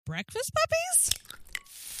breakfast puppies?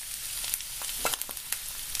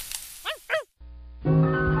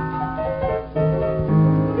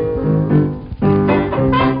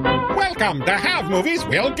 Welcome to Have Movies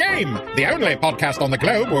Will Game, the only podcast on the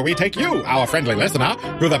globe where we take you, our friendly listener,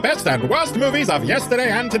 through the best and worst movies of yesterday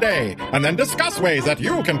and today, and then discuss ways that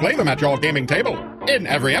you can play them at your gaming table. In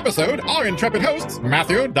every episode, our intrepid hosts,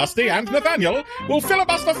 Matthew, Dusty, and Nathaniel, will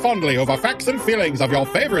filibuster fondly over facts and feelings of your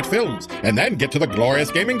favorite films, and then get to the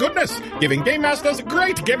glorious gaming goodness, giving game masters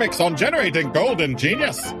great gimmicks on generating golden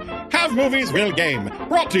genius. Have Movies Will Game,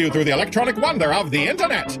 brought to you through the electronic wonder of the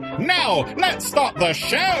internet. Now, let's start the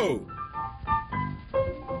show!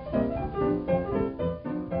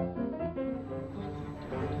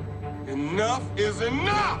 Enough is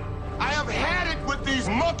enough! I have had it with these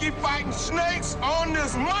monkey-fighting snakes on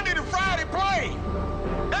this Monday to Friday plane!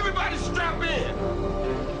 Everybody strap in!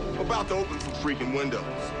 I'm about to open some freaking windows.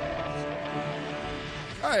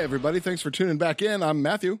 Hi, everybody. Thanks for tuning back in. I'm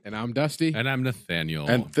Matthew. And I'm Dusty. And I'm Nathaniel.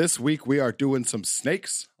 And this week we are doing some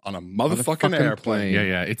snakes on a motherfucking airplane.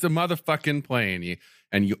 Yeah. It's a motherfucking plane.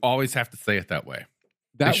 And you always have to say it that way.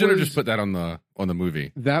 They should have just put that on the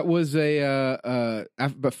movie. That was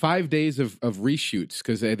but 5 days of reshoots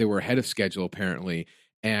because they were ahead of schedule apparently,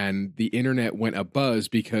 and the internet went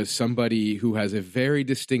abuzz because somebody who has a very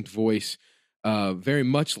distinct voice, very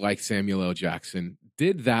much like Samuel L. Jackson,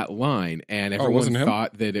 did that line, and everyone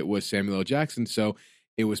thought that it was Samuel L. Jackson, so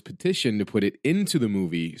it was petitioned to put it into the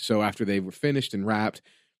movie. So after they were finished and wrapped,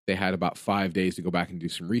 they had about 5 days to go back and do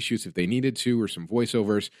some reshoots if they needed to, or some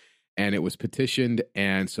voiceovers. And it was petitioned,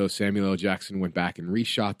 and so Samuel L. Jackson went back and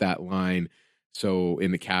reshot that line. So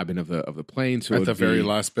in the cabin of the plane, so at the very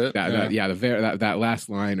last bit, that last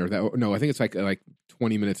line, I think it's like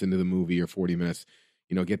 20 minutes into the movie or 40 minutes.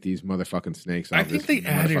 Get these motherfucking snakes out. I think they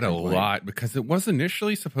added a lot because it was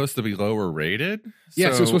initially supposed to be lower rated.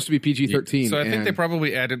 Yeah, so it was supposed to be PG-13. So I think they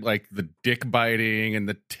probably added like the dick biting and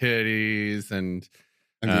the titties and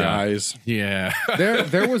the eyes. Yeah.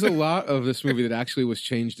 there was a lot of this movie that actually was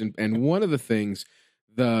changed, and one of the things,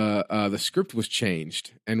 the script was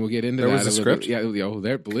changed, and we'll get into that. There was a script?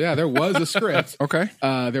 There was a script. Okay.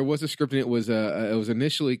 There was a script, and it was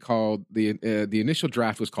initially called the initial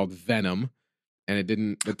draft was called Venom, and it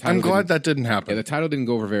didn't. The title I'm glad that didn't happen. Yeah, the title didn't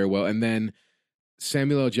go over very well, and then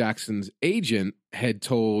Samuel L. Jackson's agent had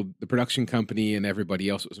told the production company and everybody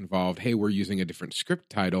else that was involved, "Hey, we're using a different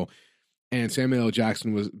script title." And Samuel L.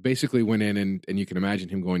 Jackson went in and you can imagine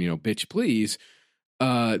him going, bitch, please.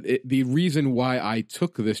 The reason why I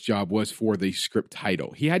took this job was for the script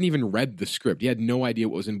title. He hadn't even read the script. He had no idea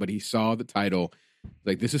what was in, but he saw the title.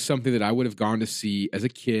 Like, this is something that I would have gone to see as a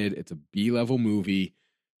kid. It's a B-level movie.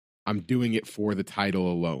 I'm doing it for the title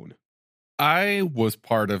alone. I was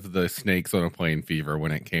part of the Snakes on a Plane fever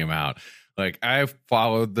when it came out. Like, I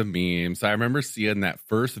followed the memes. I remember seeing that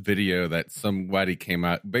first video that somebody came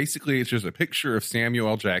out. Basically, it's just a picture of Samuel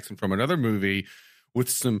L. Jackson from another movie with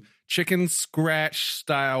some chicken scratch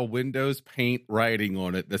style Windows paint writing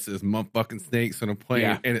on it that says motherfucking Snakes on a Plane.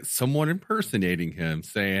 Yeah. And it's someone impersonating him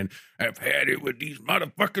saying, "I've had it with these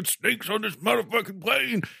motherfucking snakes on this motherfucking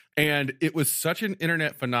plane." And it was such an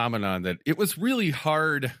internet phenomenon that it was really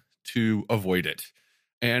hard to avoid it.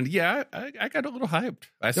 And yeah, I got a little hyped.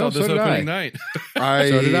 I saw this opening night.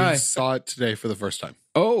 I saw it today for the first time.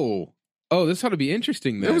 Oh, this ought to be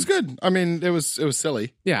interesting then. It was good. I mean, it was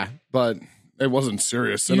silly. Yeah. But it wasn't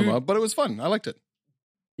serious cinema, but it was fun. I liked it.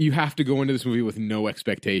 You have to go into this movie with no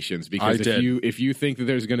expectations, because if you think that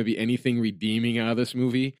there's going to be anything redeeming out of this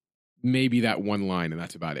movie, maybe that one line, and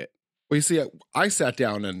that's about it. Well, you see, I sat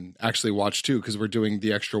down and actually watched two because we're doing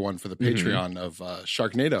the extra one for the Patreon of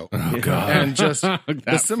Sharknado. Oh, God. And just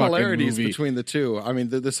the similarities between the two. I mean,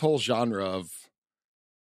 this whole genre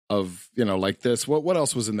of like this. What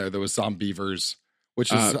else was in there? There was Zombievers,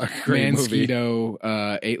 which is a great Mosquito,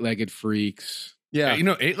 Eight-Legged Freaks. Yeah.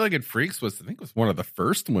 Eight-Legged Freaks was one of the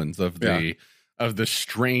first ones of the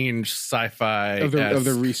strange sci-fi of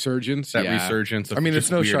the resurgence. Resurgence. I mean,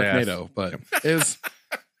 it's no Sharknado, but it's.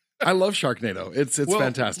 I love Sharknado. It's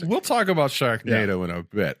fantastic. We'll talk about Sharknado in a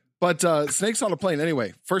bit. But Snakes on a Plane,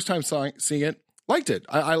 anyway, first time seeing it, liked it.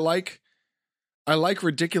 I like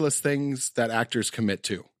ridiculous things that actors commit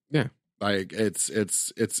to. Yeah. Like it's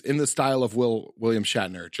in the style of William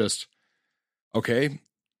Shatner. Just, okay,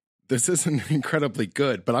 this isn't incredibly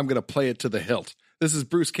good, but I'm going to play it to the hilt. This is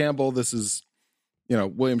Bruce Campbell. This is,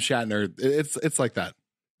 William Shatner. It's like that.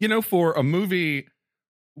 For a movie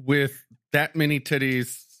with that many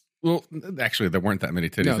titties. Well, actually, there weren't that many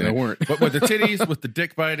titties. No, there weren't. But with the titties, with the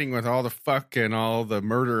dick biting, with all the fuck and all the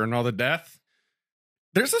murder and all the death,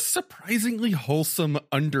 there's a surprisingly wholesome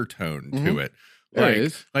undertone to it. There it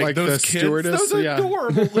is. Like those the kids, stewardess, those yeah.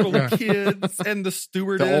 adorable little kids, and the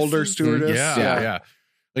stewardess, The older stewardess, yeah. yeah.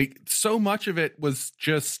 Like so much of it was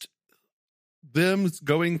just them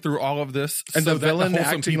going through all of this, And so the that villain wholesome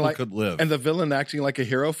acting people like- could live. And the villain acting like a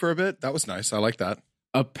hero for a bit. That was nice. I like that.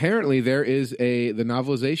 Apparently, the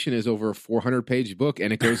novelization is over a 400-page book,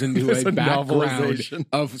 and it goes into There's a a background novelization.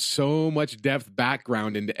 of so much depth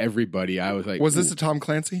background into everybody. I was like, Was this ooh. a Tom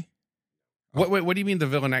Clancy? what do you mean the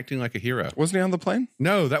villain acting like a hero? Wasn't he on the plane?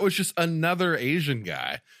 No, that was just another Asian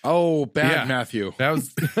guy. Oh, bad Yeah. Matthew. That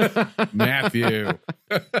was Matthew.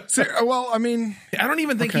 Well, I mean, I don't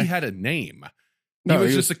even think Okay. he had a name. No, he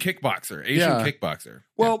was he just a kickboxer, Asian Yeah. kickboxer.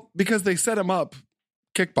 well, because they set him up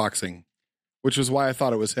kickboxing, which is why I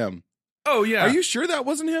thought it was him. Oh yeah. Are you sure that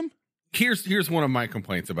wasn't him? Here's one of my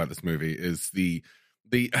complaints about this movie is the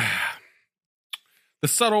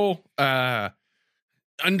subtle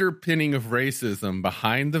underpinning of racism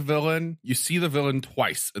behind the villain. You see the villain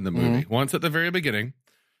twice in the movie. Once at the very beginning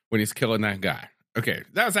when he's killing that guy. Okay,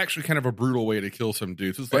 that was actually kind of a brutal way to kill some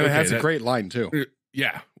dudes. It's like, And it okay, has a that- great line, too.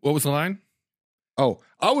 Yeah. What was the line? Oh,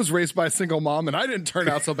 I was raised by a single mom and I didn't turn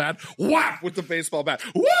out so bad. Whap! With the baseball bat.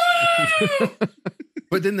 Woo!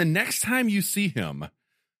 But then the next time you see him,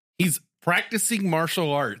 he's practicing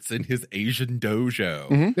martial arts in his Asian dojo,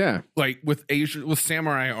 Mhm. Yeah. like with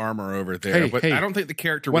samurai armor over there. Hey, but hey. I don't think the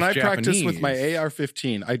character When was I practice with my Japanese.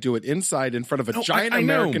 AR-15, I do it inside in front of a No, giant I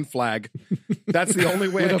know. American flag. That's the only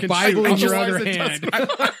way With I a can Bible shoot. in your Otherwise other it hand.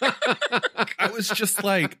 doesn't- I was just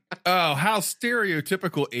like, oh, how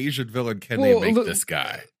stereotypical Asian villain can Well, they make look- this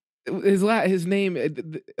guy? His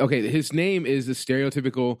name. Okay, his name is the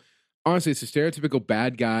stereotypical. Honestly, it's a stereotypical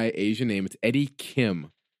bad guy Asian name. It's Eddie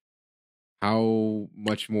Kim. How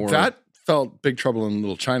much more? That felt Big Trouble in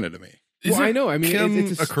Little China to me. Is Well, it I know. I mean, Kim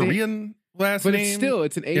it's a Korean last but name,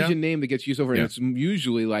 it's an Asian name that gets used over, Yeah. and it's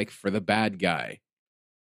usually like for the bad guy.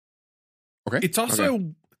 Okay. It's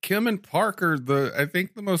also Kim and Park are I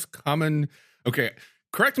think the most common. Okay,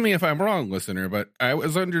 correct me if I'm wrong, listener, but I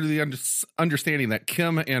was under the understanding that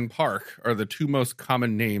Kim and Park are the two most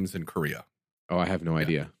common names in Korea. Oh, I have no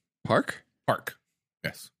idea. Park? Park,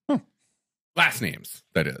 yes. Huh. Last names,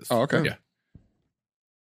 that is. Oh, okay. Yeah.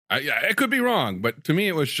 Yeah, I could be wrong, but to me,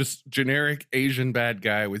 it was just generic Asian bad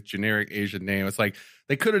guy with generic Asian name. It's like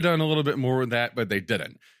they could have done a little bit more with that, but they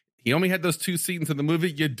didn't. He only had those two scenes in the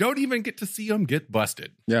movie. You don't even get to see him get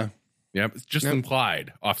busted. Yeah. Yep, it's just Yep.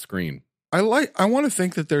 implied off screen. I want to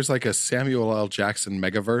think that there's like a Samuel L. Jackson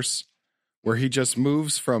megaverse where he just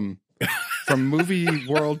moves from movie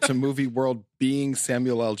world to movie world being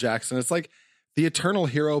Samuel L. Jackson. It's like the eternal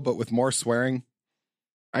hero, but with more swearing.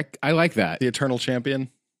 I like that. The eternal champion.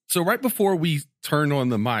 So right before we turned on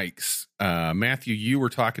the mics, Matthew, you were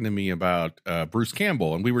talking to me about Bruce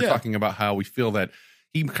Campbell, and we were Yeah. talking about how we feel that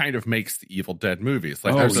he kind of makes the Evil Dead movies.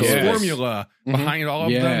 Like Oh, there's a yes. formula Mhm. behind all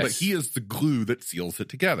of them, but Yes. he is the glue that seals it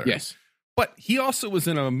together. Yes. But he also was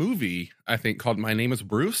in a movie, I think, called My Name is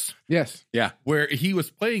Bruce, Yes. Yeah. where he was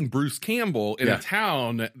playing Bruce Campbell in Yeah. a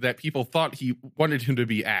town that people thought he wanted him to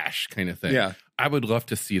be Ash kind of thing. Yeah. I would love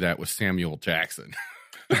to see that with Samuel Jackson.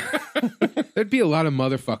 There'd be a lot of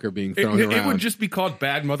motherfucker being thrown It around. would just be called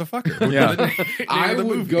Bad Motherfucker. would be Yeah. the name I of the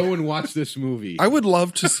would movie. go and watch this movie. I would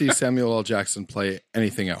love to see Samuel L. Jackson play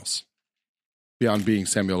anything else beyond being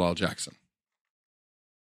Samuel L. Jackson.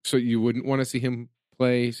 So you wouldn't want to see him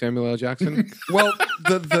play Samuel L. Jackson? Well,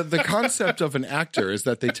 the concept of an actor is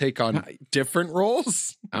that they take on different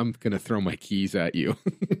roles. I'm gonna throw my keys at you.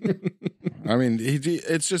 I mean,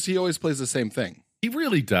 it's just he always plays the same thing. He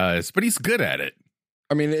really does, but he's good at it.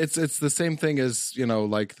 I mean, it's the same thing as, you know,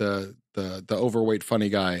 like the overweight funny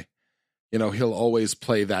guy. You know, he'll always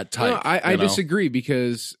play that type. No, I you know? disagree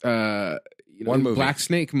because One movie. Black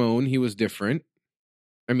Snake Moan, he was different.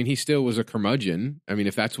 I mean, he still was a curmudgeon. I mean,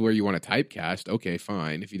 if that's where you want to typecast, okay,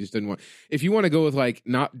 fine. If you just didn't want, if you want to go with like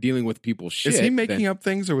not dealing with people's shit, Is he making up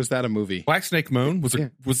things, or was that a movie? Black Snake Moan was Yeah,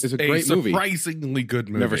 was it's a great movie. surprisingly good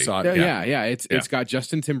movie. Never saw it. Yeah. It's got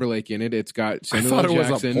Justin Timberlake in it. It's got I Samuel thought L. it was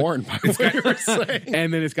Jackson, a porn. By what you were saying.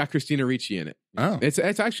 and then it's got Christina Ricci in it. Oh, It's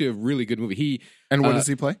actually a really good movie. and what uh, does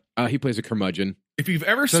he play? He plays a curmudgeon. If you've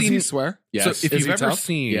ever Does seen, he swear? Yes. so if Is you've he ever tough?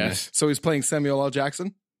 seen, Yes. So he's playing Samuel L.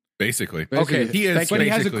 Jackson. basically, Okay, he is. But he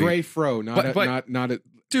has a basically- gray fro, not But- a.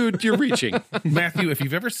 Dude, you're reaching. Matthew, if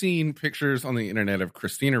you've ever seen pictures on the internet of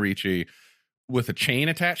Christina Ricci with a chain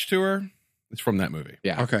attached to her, it's from that movie.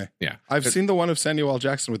 Yeah, Okay, Yeah, I've seen the one of Samuel L.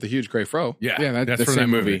 Jackson with the huge gray fro. yeah, yeah. That's the from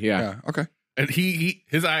same that movie. Yeah. Yeah. Okay. And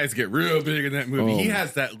his eyes get real big in that movie. Oh. He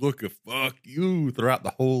has that look of fuck you throughout the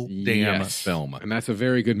whole damn Yes. film. And that's a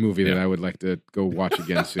very good movie that Yeah. I would like to go watch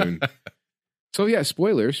again soon. So yeah,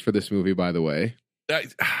 spoilers for this movie, by the way.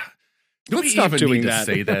 Do Let's we stop even doing need that.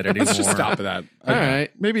 to say that anymore? Let's just stop that. All right.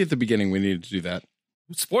 Maybe at the beginning we needed to do that.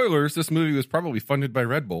 Spoilers, this movie was probably funded by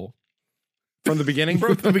Red Bull. From the beginning?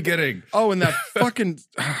 From the beginning. Oh, and that fucking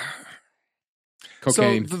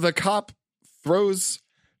Cocaine. So the cop throws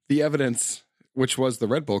the evidence, which was the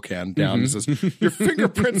Red Bull can, down and says, "Your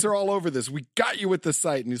fingerprints are all over this. We got you with the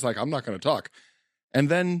site." And he's like, "I'm not going to talk." And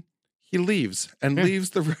then he leaves and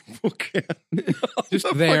leaves the Red Bull can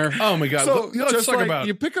Just there. Oh my God. So Let's just talk like about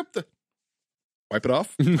you pick up the, wipe it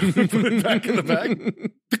off, put it back in the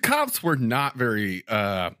bag. the cops were not very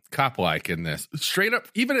cop-like in this. Straight up,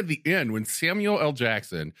 even at the end, when Samuel L.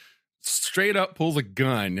 Jackson straight up pulls a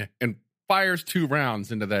gun and fires 2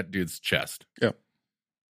 rounds into that dude's chest. Yeah.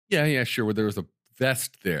 Yeah, sure. Well, there was a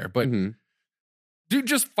vest there, but dude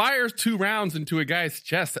just fires 2 rounds into a guy's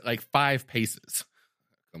chest at like 5 paces.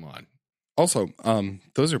 Come on. Also,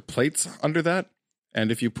 those are plates under that. And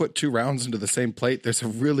if you put 2 rounds into the same plate, there's a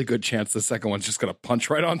really good chance the second one's just going to punch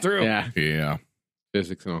right on through. Yeah.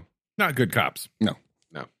 Physics, no. Not good cops. No.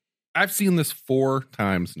 I've seen this 4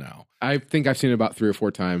 times now. I think I've seen it about 3 or 4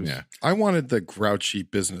 times. Yeah. I wanted the grouchy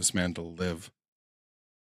businessman to live.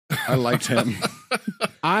 I liked him.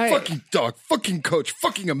 Fucking dog, fucking coach,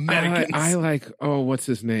 fucking Americans. I like, what's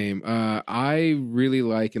his name? I really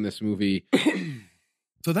like in this movie.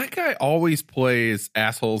 So that guy always plays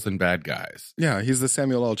assholes and bad guys. Yeah, he's the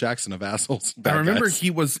Samuel L. Jackson of assholes. I remember he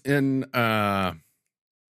was in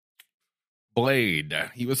Blade.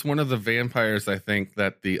 He was one of the vampires, I think,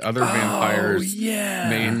 that the other vampires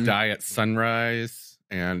made die at sunrise.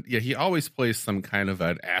 And yeah, he always plays some kind of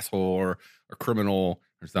an asshole or a criminal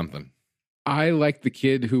or something. I like the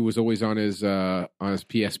kid who was always on his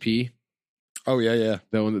PSP. Oh, yeah.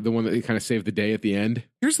 The one that kind of saved the day at the end.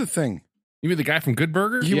 Here's the thing. You mean the guy from Good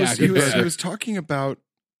Burger? He Good Burger. was talking about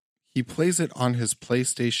he plays it on his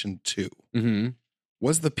PlayStation 2. Mm-hmm.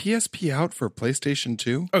 Was the PSP out for PlayStation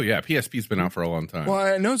 2? Oh, yeah. PSP's been out for a long time. Well,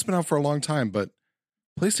 I know it's been out for a long time, but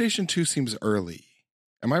PlayStation 2 seems early.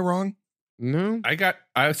 Am I wrong? No.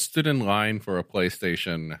 I stood in line for a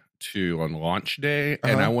PlayStation 2 on launch day,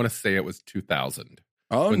 and I want to say it was 2000.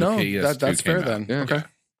 Oh, when the no. PS2 That's came fair out. then. Yeah. Okay.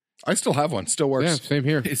 I still have one. Still works. Yeah, same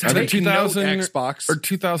here. It's I either think 2000 no Xbox. or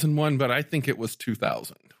 2001, but I think it was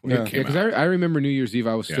 2000 when Yeah. it came Because out. I remember New Year's Eve,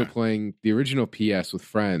 I was still Yeah. playing the original PS with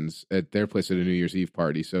friends at their place at a New Year's Eve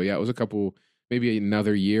party. So yeah, it was a couple, maybe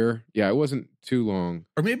another year. Yeah, it wasn't too long.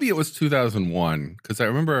 Or maybe it was 2001, because I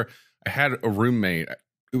remember I had a roommate.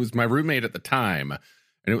 It was my roommate at the time, and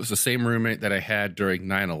it was the same roommate that I had during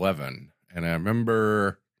 9/11. And I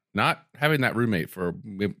remember not having that roommate for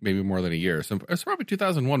maybe more than a year. So it's probably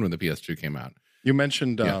 2001 when the PS2 came out. You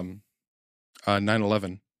mentioned Yeah.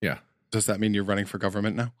 9/11. Yeah. Does that mean you're running for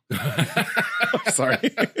government now? Sorry.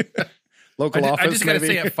 Local I office, just got to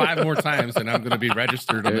maybe? say it 5 more times, and I'm going to be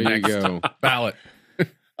registered in the There you next go. ballot.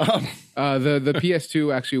 The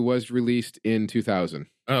PS2 actually was released in 2000.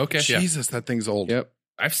 Oh, okay. Yeah. Jesus, that thing's old. Yep.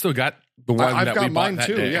 I've still got the one I've that got we bought mine that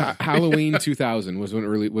too, day. yeah. Halloween 2000 was when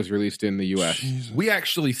it was released in the U.S. Jesus. We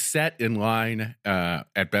actually sat in line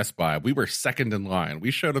at Best Buy. We were second in line.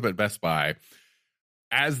 We showed up at Best Buy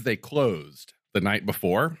as they closed the night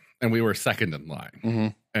before, and we were second in line. Mm-hmm.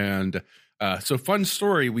 And so, fun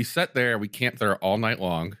story. We sat there. We camped there all night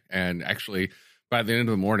long. And actually, by the end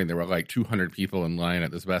of the morning, there were like 200 people in line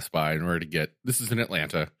at this Best Buy in order to get. This is in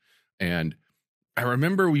Atlanta, and I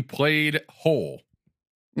remember we played Hole.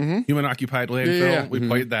 Mm-hmm. Human occupied landfill. Yeah. We Mhm.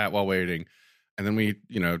 played that while waiting. And then we,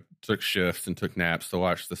 took shifts and took naps to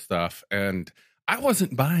watch the stuff. And I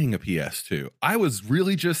wasn't buying a PS2. I was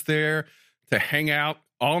really just there to hang out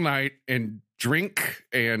all night and drink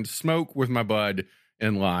and smoke with my bud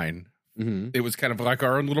in line. Mm-hmm. It was kind of like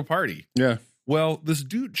our own little party. Yeah. Well, this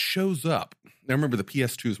dude shows up. Now, remember, the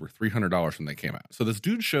PS2s were $300 when they came out. So this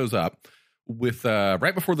dude shows up with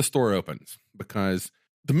right before the store opens, because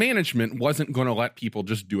the management wasn't going to let people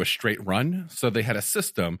just do a straight run. So they had a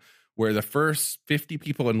system where the first 50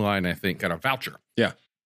 people in line, I think, got a voucher. Yeah.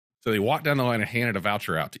 So they walked down the line and handed a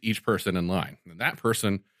voucher out to each person in line. And that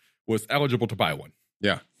person was eligible to buy one.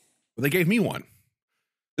 Yeah. But they gave me one.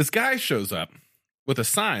 This guy shows up with a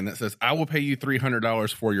sign that says, "I will pay you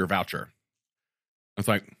 $300 for your voucher." I was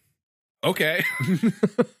like, okay,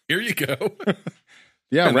 here you go.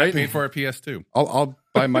 Yeah, And right. I paid for a PS2. I'll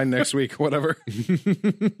buy mine next week, whatever.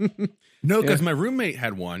 No, because my roommate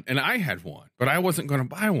had one and I had one, but I wasn't going to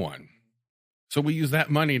buy one. So we used that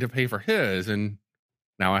money to pay for his, and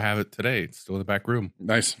now I have it today. It's still in the back room.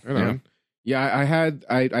 Nice. Right on. Yeah,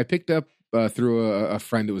 I picked up through a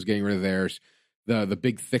friend that was getting rid of theirs the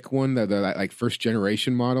big thick one, the like first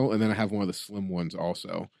generation model, and then I have one of the slim ones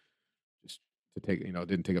also. Just to take,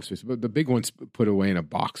 didn't take up space. But the big one's put away in a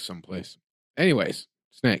box someplace. Anyways,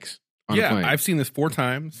 snakes on a plane. I've seen this 4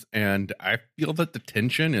 times, and I feel that the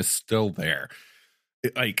tension is still there.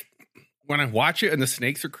 When I watch it and the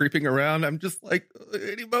snakes are creeping around, I'm just like,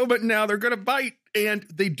 any moment now they're going to bite. And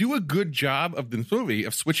they do a good job of this movie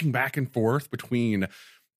of switching back and forth between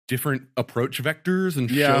different approach vectors and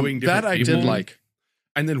showing different that I people. did like.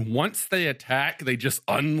 And then once they attack, they just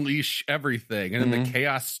unleash everything. And then the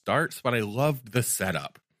chaos starts. But I loved the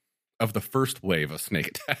setup of the first wave of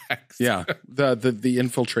snake attacks. Yeah, the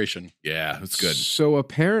infiltration. Yeah, it's good. So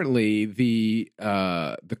apparently the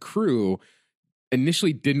crew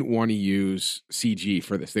initially didn't want to use CG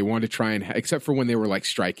for this. They wanted to try and, except for when they were like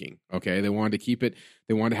striking. Okay, they wanted to keep it.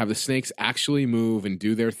 They wanted to have the snakes actually move and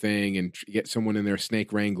do their thing and get someone in their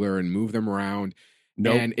snake wrangler and move them around.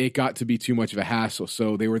 Nope. And it got to be too much of a hassle.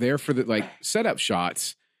 So they were there for the setup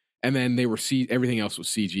shots, and then they were everything else was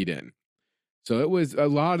CG'd in. So it was a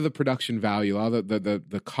lot of the production value, a lot of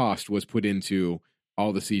the cost was put into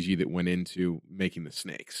all the CG that went into making the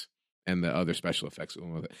snakes and the other special effects.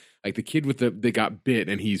 Like the kid that got bit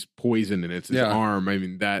and he's poisoned and it's his arm. I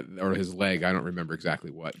mean that, or his leg. I don't remember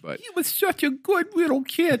exactly what, but he was such a good little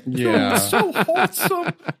kid. Yeah. He was so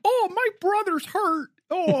wholesome. Oh, my brother's hurt.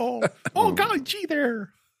 Oh, God, gee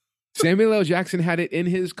there. Samuel L. Jackson had it in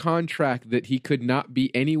his contract that he could not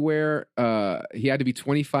be anywhere. He had to be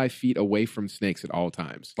 25 feet away from snakes at all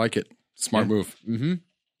times. Like it. Smart move. Mm-hmm.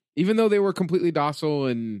 Even though they were completely docile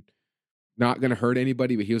and not going to hurt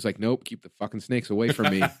anybody, but he was like, nope, keep the fucking snakes away from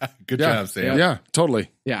me. Good job, Sam. Yeah, totally.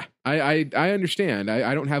 Yeah, I understand.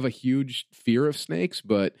 I don't have a huge fear of snakes,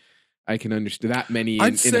 but I can understand that many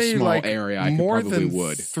in a small area. I more probably than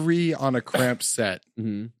would. 3 on a cramped set.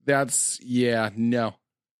 Mm-hmm. That's no.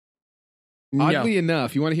 Oddly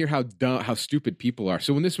enough, you want to hear how stupid people are.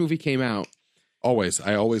 So when this movie came out, I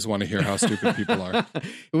always want to hear how stupid people are.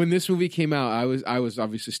 When this movie came out, I was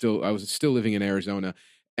obviously still living in Arizona,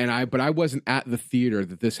 but I wasn't at the theater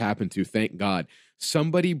that this happened to. Thank God.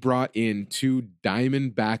 Somebody brought in 2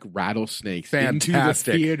 diamondback rattlesnakes into the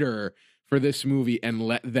theater for this movie and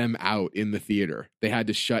let them out in the theater. They had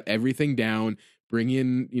to shut everything down, bring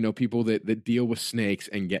in people that deal with snakes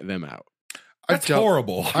and get them out. That's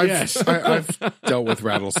horrible. I've dealt with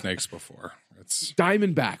rattlesnakes before. It's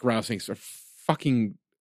diamondback rattlesnakes are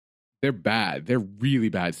they're bad. They're really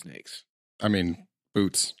bad snakes. I mean,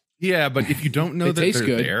 boots. Yeah, but if you don't know that they're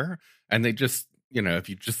good. there and they just, if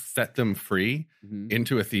you just set them free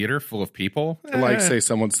into a theater full of people. Like, say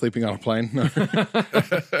someone's sleeping on a plane.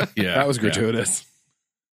 Yeah. That was gratuitous.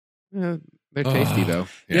 Yeah, they're tasty, though.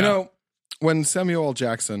 Yeah. When Samuel L.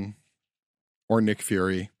 Jackson or Nick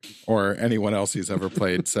Fury or anyone else he's ever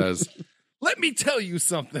played says, let me tell you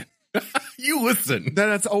something. You listen.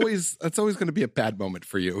 That's always going to be a bad moment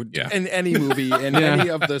for you in any movie, in any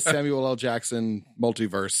of the Samuel L. Jackson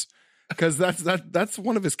multiverse, because that's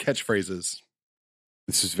one of his catchphrases.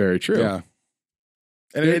 This is very true. Yeah,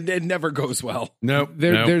 and it never goes well. Nope.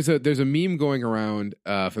 There's a meme going around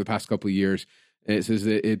for the past couple of years, and it says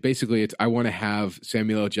that it's I want to have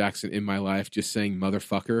Samuel L. Jackson in my life just saying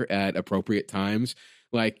motherfucker at appropriate times,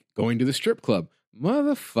 like going to the strip club.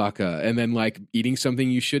 Motherfucker, and then like eating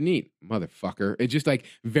something you shouldn't eat, motherfucker. It's just like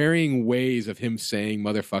varying ways of him saying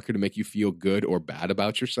motherfucker to make you feel good or bad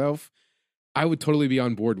about yourself. I would totally be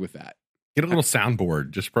on board with that. Get a little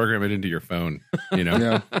soundboard, just program it into your phone.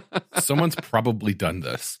 Yeah. Someone's probably done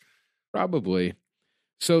this. Probably.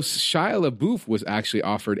 So Shia LaBeouf was actually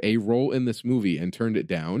offered a role in this movie and turned it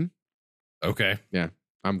down. Okay. Yeah,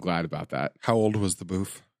 I'm glad about that. How old was the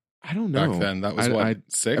Boof? I don't know. Back then, that was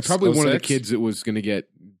 6? Probably one of the 06? kids that was going to get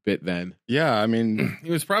bit then. Yeah, I mean,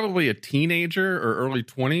 He was probably a teenager or early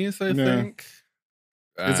 20s, I Yeah. think.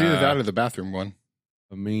 it's either that or the bathroom one.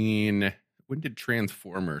 I mean, when did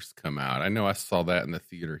Transformers come out? I know I saw that in the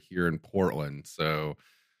theater here in Portland, so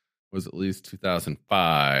it was at least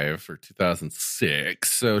 2005 or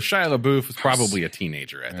 2006. So Shia LaBeouf was probably a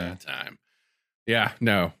teenager at that time. Yeah,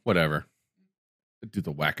 no, whatever. Do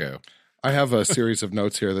the wacko. I have a series of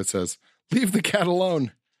notes here that says, leave the cat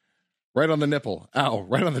alone. Right on the nipple. Ow.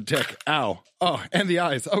 Right on the dick. Ow. Oh, and the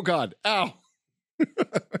eyes. Oh, God. Ow.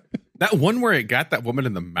 That one where it got that woman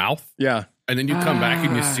in the mouth, Yeah. and then you come back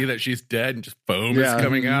and you see that she's dead and just foam Yeah. is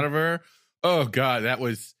coming out of her. Oh, God, that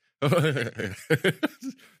was...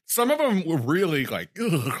 Some of them were really like,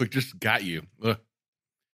 ugh, like just got you. Ugh.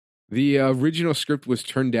 The original script was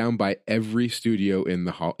turned down by every studio in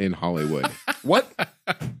Hollywood. What?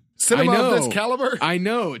 Cinema I know. of this caliber? I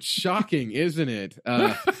know, it's shocking, isn't it?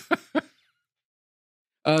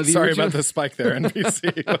 Sorry about the spike there,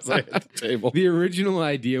 NBC. Was I at the table? The original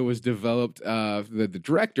idea was developed. The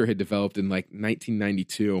director had developed in like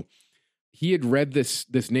 1992. He had read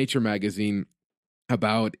this Nature magazine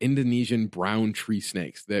about Indonesian brown tree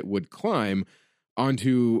snakes that would climb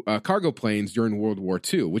onto cargo planes during World War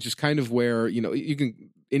II, which is kind of where you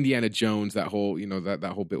can Indiana Jones, that whole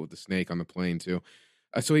that whole bit with the snake on the plane too.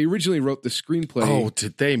 So he originally wrote the screenplay. Oh,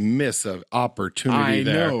 did they miss an opportunity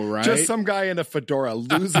there? I know, right? Just some guy in a fedora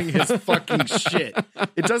losing his fucking shit.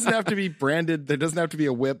 It doesn't have to be branded. There doesn't have to be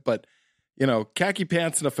a whip, but, khaki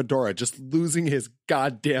pants and a fedora, just losing his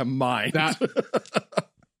goddamn mind.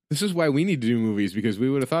 This is why we need to do movies, because we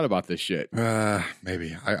would have thought about this shit.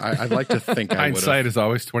 Maybe. I'd like to think I would have. Hindsight is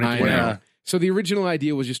always 20/20. Yeah. So the original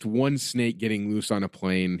idea was just one snake getting loose on a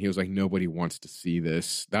plane. He was like, nobody wants to see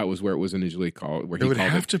this. That was where it was initially called. Where It would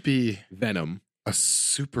have to be Venom. a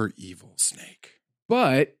super evil snake.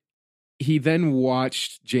 But he then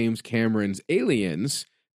watched James Cameron's Aliens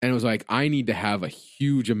and was like, I need to have a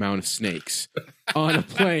huge amount of snakes on a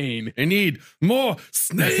plane. I need more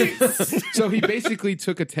snakes. So he basically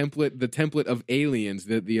took the template of aliens,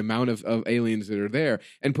 the amount of aliens that are there,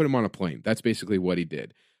 and put them on a plane. That's basically what he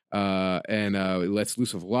did. And lets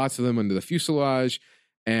loose of lots of them under the fuselage.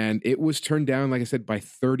 And it was turned down, like I said, by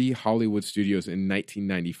 30 Hollywood studios in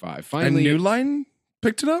 1995. Finally, And New Line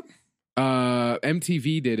picked it up?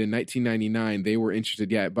 MTV did in 1999. They were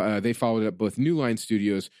interested. Yeah, but they followed up with New Line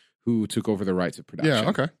Studios, who took over the rights of production. Yeah,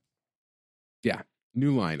 okay. Yeah,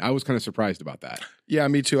 New Line. I was kind of surprised about that. Yeah,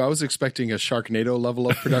 me too. I was expecting a Sharknado level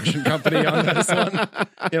of production company on this one.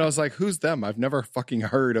 I was like, who's them? I've never fucking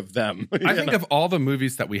heard of them. I think of all the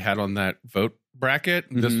movies that we had on that vote bracket,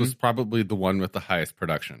 this was probably the one with the highest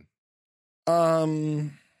production.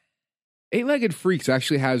 Eight-Legged Freaks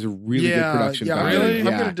actually has a really good production. Yeah, value. I'm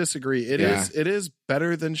going to disagree. It is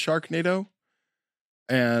better than Sharknado.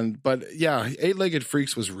 But Eight-Legged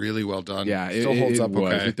Freaks was really well done. Yeah, it still holds up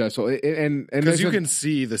okay. It does. So and because you can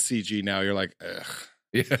see the CG now, you're like, ugh.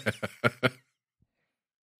 Yeah.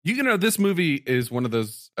 This movie is one of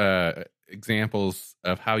those examples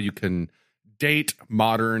of how you can date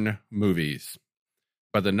modern movies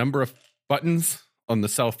by the number of buttons on the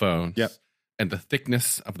cell phones. Yep. And the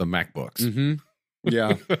thickness of the MacBooks. Mm-hmm.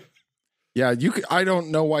 Yeah. Yeah, I don't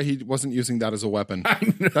know why he wasn't using that as a weapon.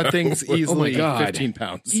 That thing's easily 15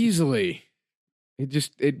 pounds. Easily.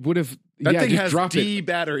 It would have. That thing has drop D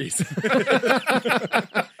batteries.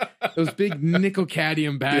 Those big nickel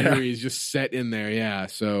cadmium batteries just set in there. Yeah.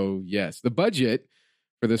 So, yes. The budget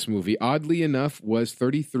for this movie, oddly enough, was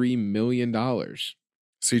 $33 million.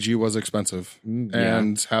 CG was expensive. Yeah.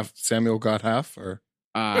 And Samuel got half, or?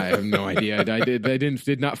 I have no idea. I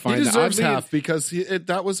did not find he that. deserves half because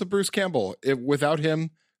that was a Bruce Campbell. Without him,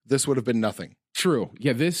 this would have been nothing. True.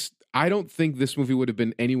 Yeah, I don't think this movie would have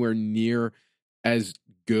been anywhere near as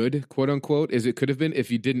good, quote unquote, as it could have been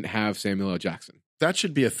if you didn't have Samuel L. Jackson. That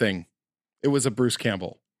should be a thing. It was a Bruce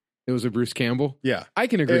Campbell. It was a Bruce Campbell? Yeah. I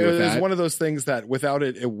can agree with that. It was one of those things that without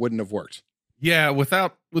it wouldn't have worked. Yeah, with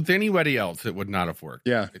anybody else, it would not have worked.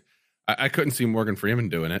 Yeah. I couldn't see Morgan Freeman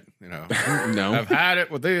doing it. No. I've had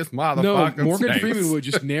it with these motherfucking No, Morgan snakes. Freeman would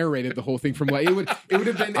just narrated the whole thing from like it would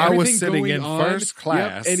have been everything I was sitting going in on, first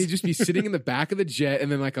class. and he'd just be sitting in the back of the jet,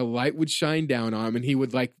 and then like a light would shine down on him, and he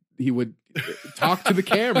would talk to the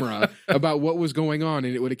camera about what was going on,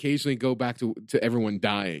 and it would occasionally go back to everyone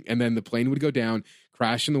dying, and then the plane would go down,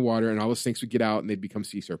 crash in the water, and all the snakes would get out, and they'd become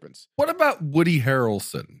sea serpents. What about Woody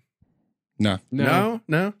Harrelson? No.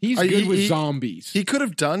 He's good with zombies. He could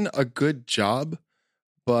have done a good job,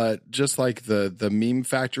 but just like the meme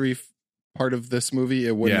factory part of this movie,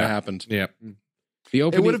 it wouldn't have happened. Yeah.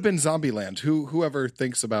 It would have been Zombieland. Whoever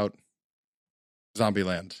thinks about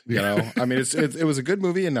Zombieland, I mean, it was a good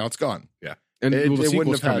movie and now it's gone. Yeah. And it the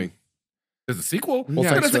wouldn't have coming. There's a sequel? Well,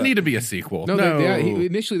 There thanks doesn't for need to be a sequel. No.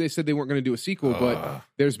 Initially they said they weren't going to do a sequel, but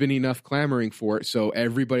there's been enough clamoring for it. So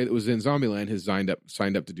everybody that was in Zombieland has signed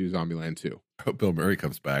up to do Zombieland 2. I hope Bill Murray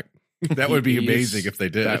comes back. That would be amazing if they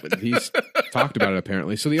did. He's talked about it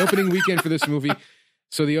apparently. So the opening weekend for this movie,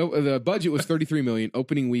 so the budget was $33 million.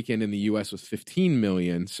 Opening weekend in the U.S. was $15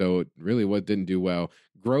 million. So it really didn't do well.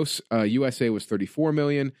 Gross USA was $34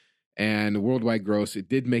 million, and worldwide gross, it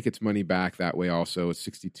did make its money back that way. Also, it's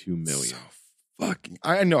 $62 million.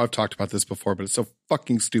 I know I've talked about this before, but it's so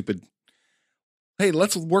fucking stupid. Hey,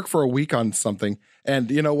 let's work for a week on something, and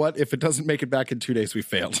you know what? If it doesn't make it back in 2 days, we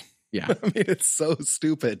failed. Yeah, I mean, it's so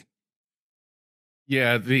stupid.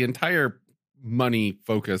 Yeah, the entire money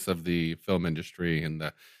focus of the film industry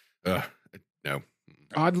and no.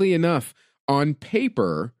 Oddly enough, on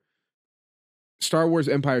paper, Star Wars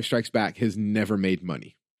Empire Strikes Back has never made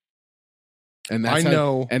money. And that's I how,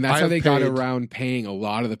 know. and that's I how have they got paid- around paying a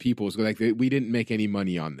lot of the people. Is like we didn't make any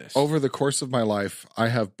money on this. Over the course of my life, I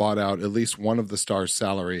have bought out at least one of the stars'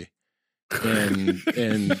 salary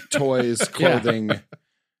in toys, clothing,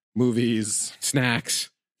 movies, Snacks,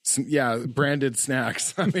 branded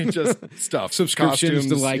snacks. I mean, just stuff, subscriptions to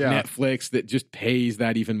costumes, like yeah. Netflix that just pays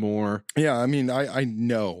that even more. Yeah, I mean, I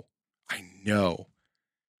know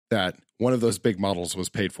that one of those big models was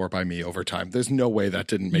paid for by me over time. There's no way that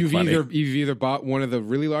didn't make money. You've either bought one of the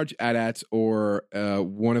really large AT-ATs or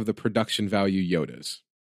one of the production value Yodas,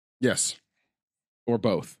 Yes. or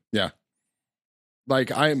both. Yeah.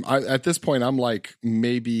 Like I at this point, I'm like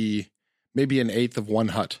maybe an eighth of one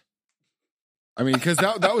hut. I mean, because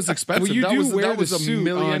that was expensive. Well, you that do was, wear that was the a suit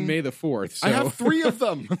million. on May the 4th. So. I have 3 of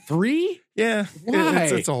them. 3? Yeah. Why?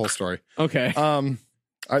 It's a whole story. Okay.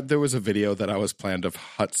 There was a video that I was planned of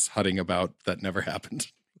hutting about that never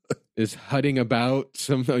happened. Is hutting about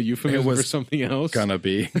a euphemism It was for something else? Gonna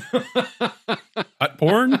be. Hut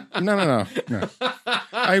porn? No.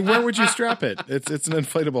 Where would you strap it? It's an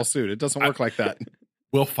inflatable suit. It doesn't work like that.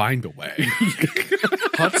 We'll find a way.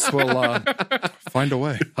 Huts will find a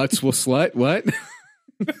way. Huts will slut? What?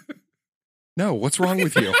 No, what's wrong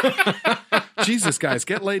with you? Jesus, guys,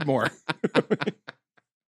 get laid more.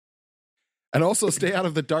 And also stay out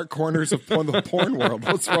of the dark corners of the porn world.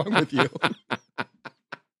 What's wrong with you?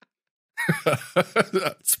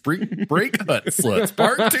 Spring Break Hut Sluts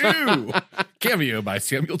Part 2. Cameo by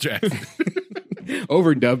Samuel Jackson.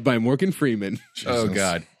 Overdubbed by Morgan Freeman. Oh, Jesus.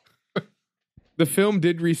 God. The film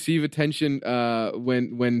did receive attention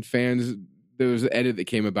when fans, there was an edit that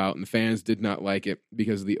came about and the fans did not like it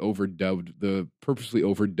because of the purposely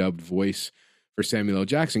overdubbed voice for Samuel L.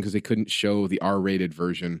 Jackson because they couldn't show the R-rated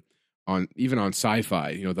version even on Sci-Fi.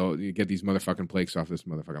 You know, they'll you get these motherfucking plagues off this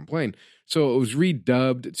motherfucking plane. So it was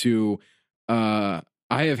redubbed to I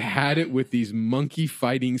have had it with these monkey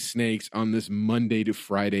fighting snakes on this Monday to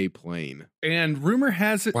Friday plane. And rumor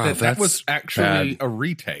has it Wow, that was that's actually bad. a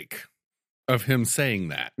retake of him saying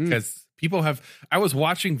that. Because I was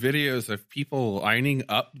watching videos of people lining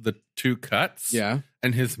up the 2 cuts. Yeah.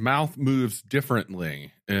 And his mouth moves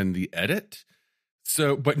differently in the edit.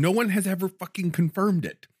 So, but no one has ever fucking confirmed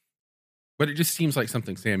it. But it just seems like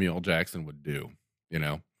something Samuel Jackson would do, you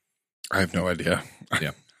know? I have no idea.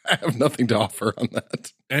 Yeah. I have nothing to offer on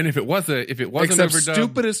that. And if it wasn't Except overdubbed,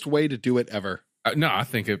 stupidest way to do it ever. no, I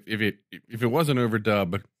think if it wasn't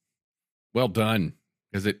overdubbed, well done,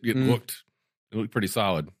 because it looked pretty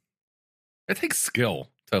solid. It takes skill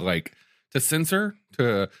to censor,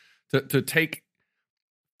 to take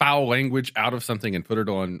foul language out of something and put it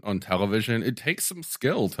on television. It takes some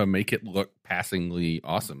skill to make it look passingly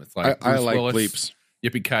awesome. It's like I Bruce like Willis, bleeps.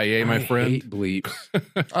 Yippee-ki-yay, my friend. I hate bleeps.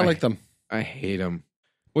 I like them. I hate them.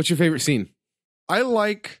 What's your favorite scene? I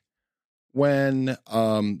like when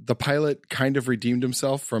the pilot kind of redeemed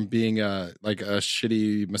himself from being a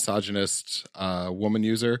shitty misogynist woman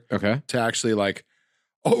user Okay. to actually like,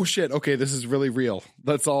 oh shit, okay, this is really real.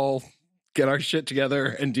 Let's all get our shit together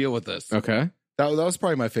and deal with this. Okay. That was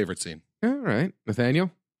probably my favorite scene. All right. Nathaniel?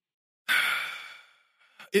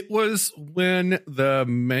 It was when the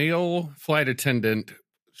male flight attendant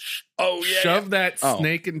shoved that Oh.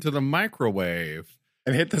 snake into the microwave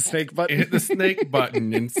And hit the snake button. and hit the snake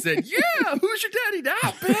button and said, "Yeah, who's your daddy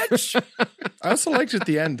now, bitch?" I also liked at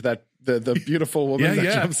the end that the beautiful woman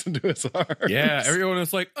that jumps into his arms. Yeah, everyone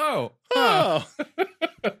was like, "Oh, Oh.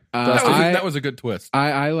 that was a good twist."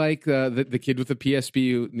 I like the kid with the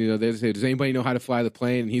PSP. Who, you know, they say, "Does anybody know how to fly the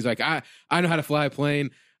plane?" And he's like, "I know how to fly a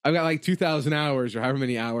plane. I've got like 2,000 hours or however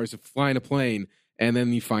many hours of flying a plane." And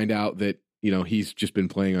then you find out that he's just been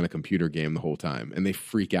playing on a computer game the whole time, and they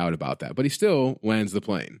freak out about that. But he still lands the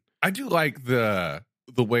plane. I do like the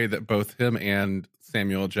way that both him and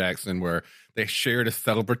Samuel Jackson were. They shared a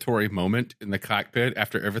celebratory moment in the cockpit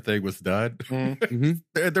after everything was done. Mm-hmm.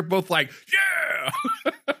 They're both like,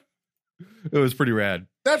 "Yeah." It was pretty rad.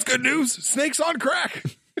 That's good news. Snakes on crack.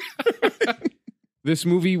 This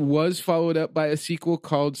movie was followed up by a sequel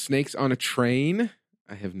called Snakes on a Train.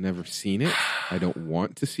 I have never seen it. I don't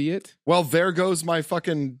want to see it. Well, there goes my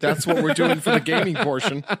fucking. That's what we're doing for the gaming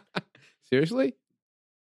portion. Seriously?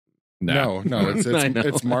 No, it's I know.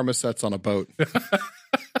 it's marmosets on a boat.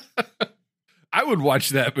 I would watch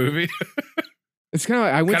that movie. It's kind of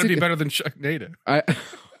like I went Gotta to be better than Sharknado.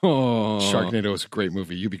 Sharknado is a great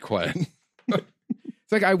movie. You be quiet.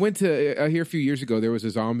 It's like I went to here a few years ago. There was a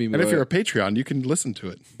zombie movie. And if you're a Patreon, you can listen to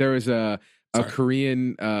it. There was a Sorry.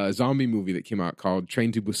 Korean zombie movie that came out called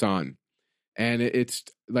Train to Busan. And it's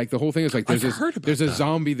like the whole thing is like I've heard about there's a that.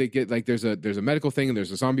 zombie that get like there's a medical thing and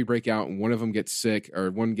there's a zombie breakout and one of them gets sick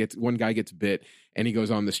or one guy gets bit and he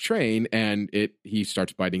goes on this train and he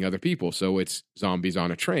starts biting other people. So it's zombies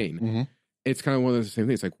on a train. Mhm. It's kind of one of those same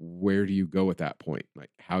things. Like, where do you go at that point? Like,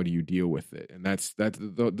 how do you deal with it? And that's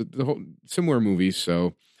the whole similar movies.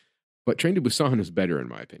 So, but Train to Busan is better in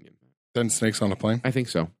my opinion. Then Snakes on a Plane I think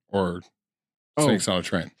so. or Oh. Snakes on a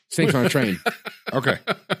Train. Snakes on a Train. Okay.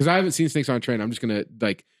 Because I haven't seen Snakes on a Train. I'm just gonna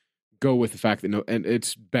like go with the fact that no, and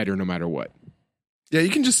it's better no matter what. Yeah, you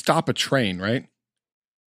can just stop a train, right?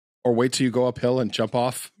 Or wait till you go uphill and jump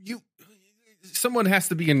off. Someone has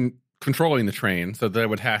to be controlling the train, so they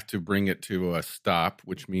would have to bring it to a stop,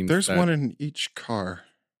 which means There's that- one in each car.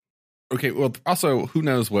 Okay, well, also, who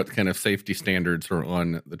knows what kind of safety standards are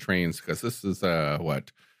on the trains? Because this is Train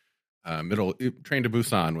to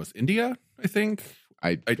Busan was India, I think.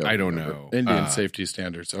 I don't remember. know. Indian safety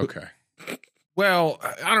standards. Okay. Well,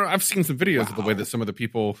 I don't know. I've seen some videos of the way that some of the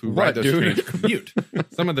people who What, ride those dude? trains commute.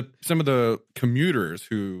 some of the commuters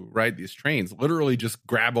who ride these trains literally just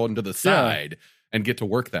grab onto the side and get to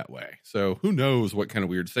work that way. So who knows what kind of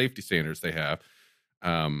weird safety standards they have.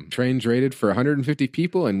 Train's rated for 150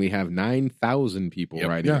 people, and we have 9,000 people Yep.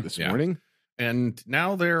 riding Yeah. it this Yeah. morning. And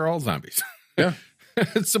now they're all zombies. Yeah.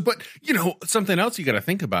 So, but something else you got to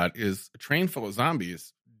think about is a train full of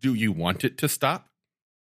zombies. Do you want it to stop?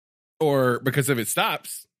 Or because if it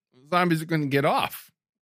stops, zombies are going to get off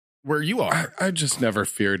where you are. I just never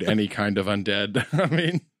feared any kind of undead. I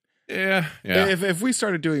mean, Yeah. if we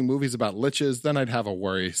started doing movies about liches, then I'd have a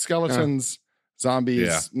worry. Skeletons, zombies,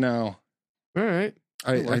 Yeah. no. All right.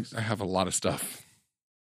 I have a lot of stuff.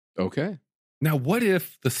 Okay. Now, what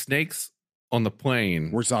if the snakes on the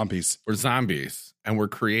plane We're zombies. were zombies and we're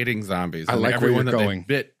creating zombies? I and like where everyone you're that going. they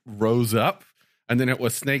bit rose up, and then it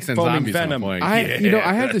was snakes and Foaming zombies venom. on the plane.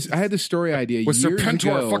 I had this story idea With years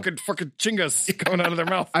Serpentor ago. fucking chingas coming out of their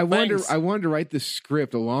mouth. I Fangs. wanted to write this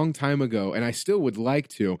script a long time ago, and I still would like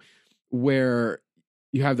to, where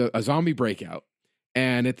you have a zombie breakout,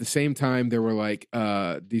 and at the same time there were like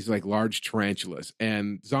these like large tarantulas,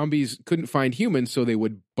 and zombies couldn't find humans, so they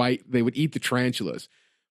would eat the tarantulas.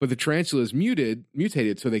 But the tarantulas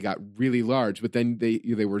mutated, so they got really large. But then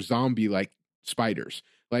they were zombie like spiders,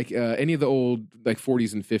 like any of the old like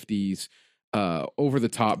 40s and 50s over the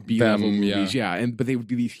top B level Them, movies, yeah. But they would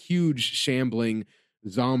be these huge shambling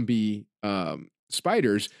zombie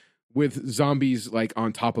spiders with zombies like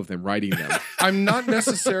on top of them riding them. I'm not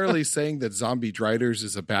necessarily saying that zombie driders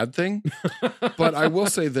is a bad thing, but I will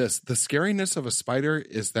say this: the scariness of a spider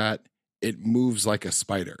is that it moves like a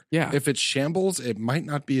spider. Yeah. If it shambles, it might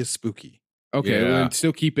not be as spooky. Okay, Yeah. well, and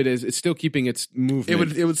still keep it as it's still keeping its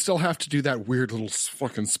movement. It would still have to do that weird little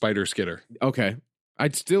fucking spider skitter. Okay. I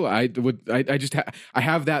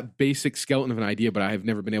have that basic skeleton of an idea, but I have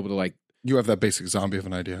never been able to like You have that basic zombie of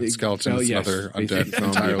an idea. Skeleton is yes, another basic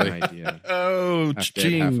undead zombie of an entirely. idea. Oh, Half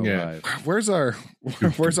dead, half ching. alive. Where's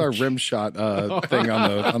our rim shot thing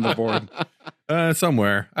on the board?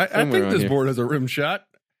 Somewhere. I Somewhere think on this here. board has a rim shot.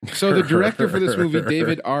 So the director for this movie,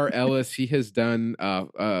 David R. Ellis, he has done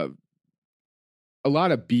a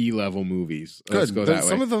lot of B-level movies. Let's Good. go that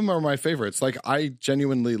Some way. of them are my favorites. Like I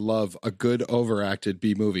genuinely love a good overacted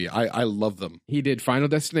B movie. I love them. He did Final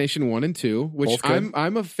Destination 1 and 2, which Both good.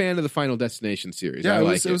 I'm a fan of the Final Destination series. Yeah, I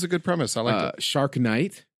like it was a good premise. I liked it. Shark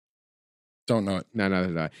Knight. Don't know it. No, neither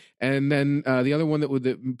did I. And then the other one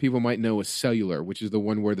that people might know is Cellular, which is the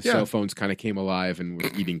one where the Yeah. cell phones kind of came alive and were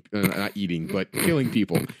eating, not eating, but killing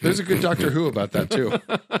people. There's a good Doctor Who about that too.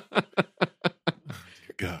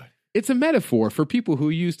 God. It's a metaphor for people who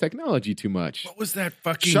use technology too much. What was that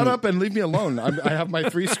fucking... Shut up and leave me alone. I have my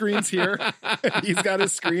 3 screens here. He's got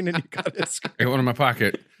his screen and you got his screen. I got one in my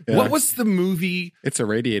pocket. Yeah. What was the movie? It's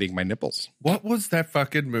irradiating my nipples. What was that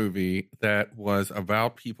fucking movie that was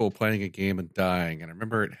about people playing a game and dying? And I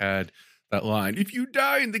remember it had that line, if you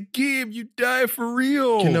die in the game, you die for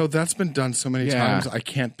real. You know, that's been done so many Yeah. times, I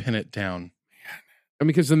can't pin it down. I mean,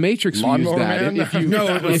 because the Matrix used Lawnmower that. Man? If you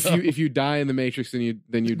No, it was- if you die in the Matrix, then you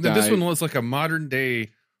die. This one was like a modern day,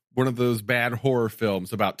 one of those bad horror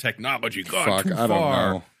films about technology gone Fuck, too I don't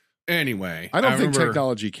far. know. Anyway, I don't think remember-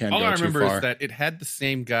 technology can All go I too remember far. is that it had the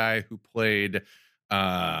same guy who played.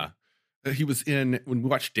 He was in when we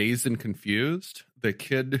watched Dazed and Confused. The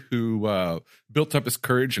kid who built up his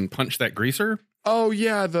courage and punched that greaser. Oh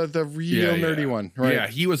yeah, the real nerdy one, right? Yeah,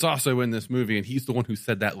 he was also in this movie, and he's the one who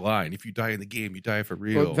said that line: "If you die in the game, you die for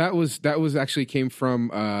real." Well, that was actually came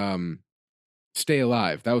from Stay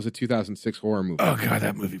Alive. That was a 2006 horror movie. oh god,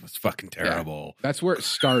 that movie was fucking terrible. That's where it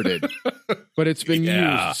started, but it's been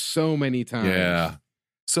Yeah. used so many times. Yeah.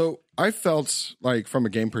 So I felt like, from a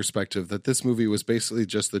game perspective, that this movie was basically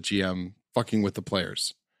just the GM fucking with the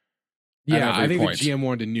players. Yeah, I think point. the GM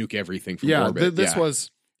wanted to nuke everything from Yeah, orbit. this was,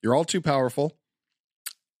 you're all too powerful,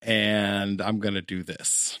 and I'm going to do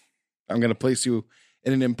this. I'm going to place you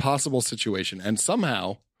in an impossible situation, and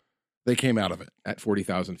somehow they came out of it. At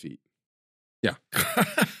 40,000 feet. yeah.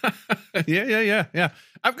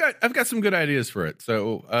 I've got some good ideas for it.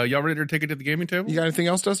 So y'all ready to take it to the gaming table? You got anything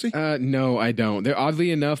else, Dusty? No, I don't. They're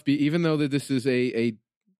oddly enough, even though that this is a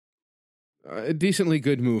decently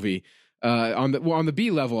good movie, on the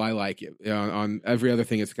B level, I like it. On every other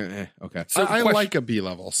thing, it's kind of okay. So I like a B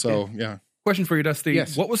level. So yeah. Question for you, Dusty.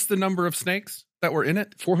 Yes. What was the number of snakes that were in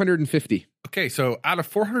it? 450. Okay, so out of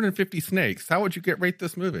 450 snakes, how would you rate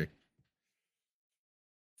this movie?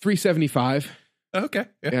 375. Okay.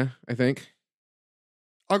 Yeah, I think.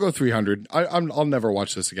 I'll go 300. I'll never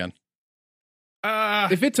watch this again.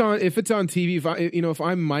 If it's on TV, if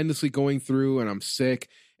I'm mindlessly going through and I'm sick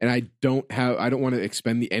and I don't want to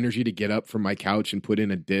expend the energy to get up from my couch and put in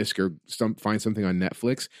a disc or find something on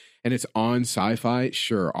Netflix and it's on Sci-Fi,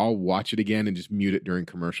 sure, I'll watch it again and just mute it during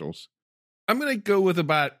commercials. I'm gonna go with I'll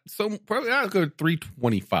go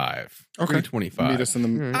 325. Okay. 325. Meet us in the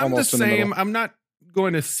I'm the almost in the same. middle. I'm not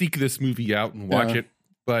going to seek this movie out and watch Yeah. it,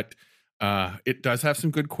 but it does have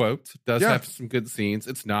some good quotes. It does have some good scenes.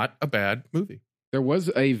 It's not a bad movie. There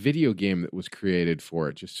was a video game that was created for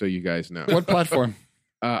it, just so you guys know. What platform?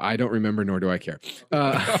 I don't remember, nor do I care.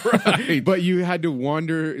 Right. But you had to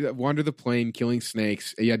wander the plane, killing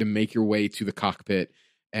snakes. You had to make your way to the cockpit,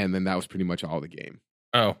 and then that was pretty much all the game.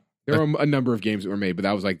 Oh, There were a number of games that were made, but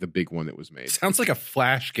that was like the big one that was made. sounds like a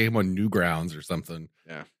Flash game on Newgrounds or something.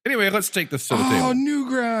 Yeah. Anyway, let's take this to the Oh, table.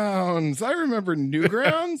 Newgrounds. I remember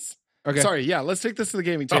Newgrounds. Okay. Sorry, yeah, let's take this to the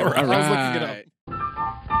gaming table. All right. I was looking it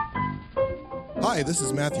up. Hi, this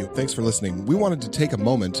is Matthew. Thanks for listening. We wanted to take a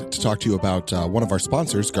moment to talk to you about one of our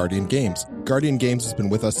sponsors, Guardian Games. Guardian Games has been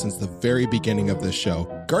with us since the very beginning of this show.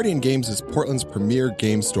 Guardian Games is Portland's premier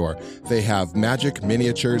game store. They have magic,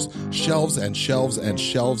 miniatures, shelves and shelves and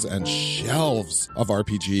shelves and shelves of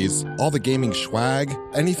RPGs, all the gaming swag,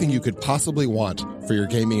 anything you could possibly want for your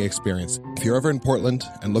gaming experience. If you're ever in Portland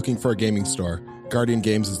and looking for a gaming store, Guardian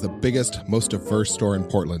Games is the biggest, most diverse store in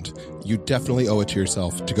Portland. You definitely owe it to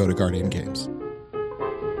yourself to go to Guardian Games.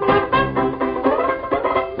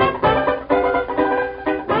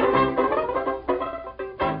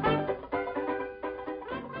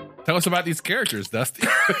 Tell us about these characters, Dusty.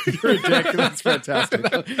 You're a dick. That's fantastic.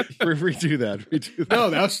 Redo that. No,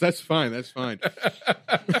 that's fine. That's fine.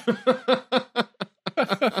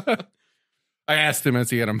 I asked him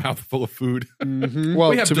as he had a mouthful of food.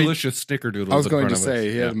 Well, We have to be- delicious snickerdoodles. I was in going front to of us.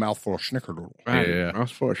 say he had Yeah. a mouthful of snickerdoodle. Yeah. I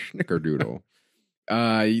was for a snickerdoodle.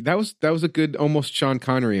 That was a good, almost Sean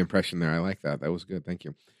Connery impression there. I like that. That was good. Thank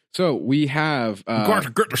you. So we have. Got to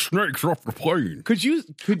get the snakes off the plane. Could you?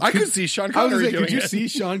 I could see Sean I was Connery gonna say, doing could you it. see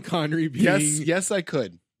Sean Connery being? Yes, I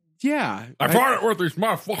could. Yeah. I brought it with these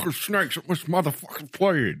motherfucking snakes on this motherfucking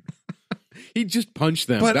plane. He'd just punch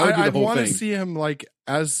them. But that would be the I'd whole want to thing. see him like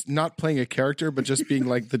as not playing a character, but just being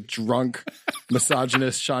like the drunk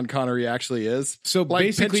misogynist Sean Connery actually is. So Like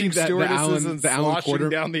basically, pinching the stewardesses Alan and Alan sloshing Quarter,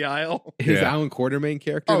 down the aisle. his Yeah. Alan Quartermain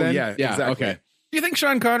character. Oh, then? yeah, exactly. Okay. Do you think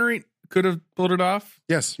Sean Connery could have pulled it off?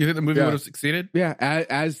 Yes. Do you think the movie Yeah. would have succeeded? Yeah,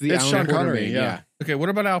 as the It's Alan Sean Connery, Quartermain, yeah. Okay, what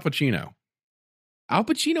about Al Pacino? Al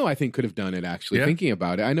Pacino, I think, could have done it. Actually, Yeah? thinking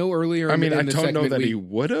about it, I know earlier. I mean, in I the don't know segment that we- he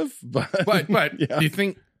would have, but But yeah. do you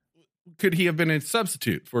think could he have been a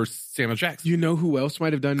substitute for Samuel Jackson? You know who else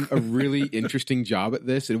might have done a really interesting job at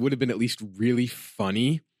this? It would have been at least really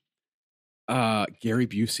funny. Gary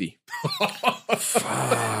Busey.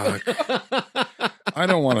 Fuck. I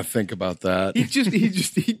don't want to think about that.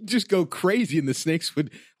 He'd just go crazy, and the snakes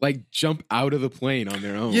would like jump out of the plane on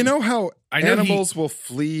their own. You know how I know animals will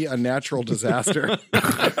flee a natural disaster?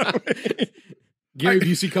 Gary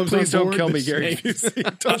Busey comes Please on don't board. kill the me, Gary snakes-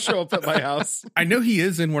 Busey. Don't show up at my house. I know he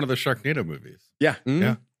is in one of the Sharknado movies. Yeah.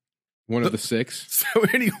 Yeah. One of the six. So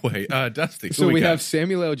anyway, Dusty. So who we got? have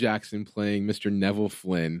Samuel L. Jackson playing Mr. Neville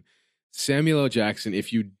Flynn. Samuel L. Jackson,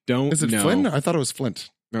 if you don't Is it know, Flynn? I thought it was Flint.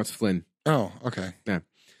 No, it's Flynn. Oh, okay.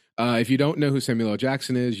 If you don't know who Samuel L.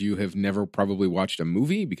 Jackson is, you have never probably watched a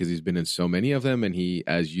movie because he's been in so many of them. And he,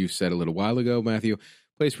 as you said a little while ago, Matthew,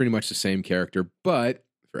 plays pretty much the same character. But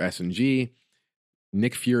for S&G,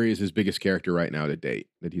 Nick Fury is his biggest character right now to date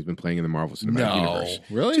that he's been playing in the Marvel Cinematic Universe.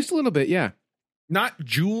 Really? Just a little bit, yeah. Not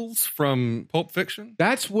Jules from Pulp Fiction.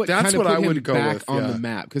 That's what That's kind of what put I him would go back with, on yeah. the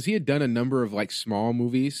map because he had done a number of like small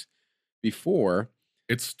movies before.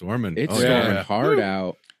 It's storming. It's Oh, storming yeah. hard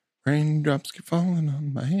out. Raindrops keep falling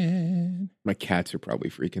on my head. My cats are probably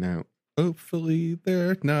freaking out. Hopefully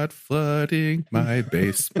they're not flooding my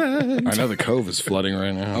basement. I know the Cove is flooding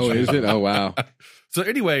right now. Oh, is it? Oh, wow. So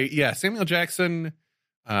anyway, yeah, Samuel Jackson.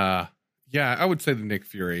 Yeah, I would say the Nick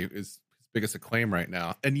Fury is his biggest acclaim right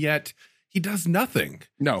now, and yet he does nothing.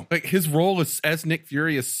 No, Like his role as Nick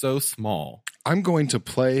Fury is so small. I'm going to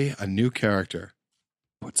play a new character.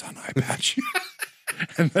 Puts on eye patch.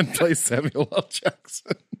 And then play Samuel L.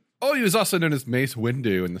 Jackson. Oh, he was also known as Mace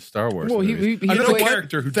Windu in the Star Wars. Well, movies. he Another played-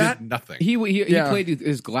 character who did nothing. He Yeah. played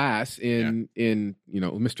his Glass in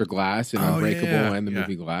Mr. Glass and Oh, Unbreakable yeah, and the yeah.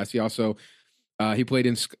 movie Glass. He also he played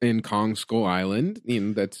in Kong Skull Island.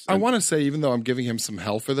 That's I want to say, even though I'm giving him some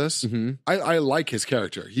hell for this, Mhm. I like his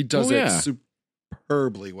character. He does Oh, it yeah.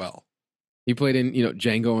 superbly well. He played in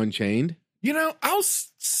Django Unchained. I'll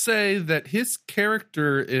say that his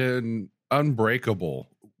character in Unbreakable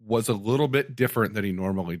was a little bit different than he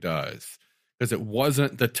normally does because it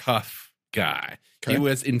wasn't the tough guy. Okay. He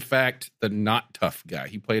was, in fact, the not tough guy.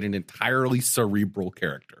 He played an entirely cerebral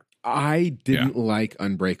character. I didn't like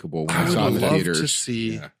Unbreakable when I, I saw it in would the love theaters. to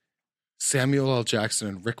see Yeah. Samuel L. Jackson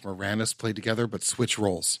and Rick Moranis play together, but switch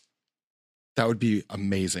roles. That would be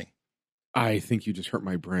amazing. I think you just hurt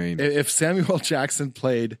my brain. If Samuel L. Jackson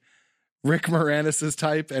played Rick Moranis'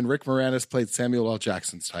 type and Rick Moranis played Samuel L.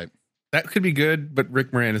 Jackson's type. That could be good, but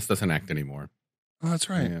Rick Moranis doesn't act anymore. Oh, that's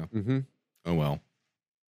right. Yeah. Mm-hmm. Oh, well.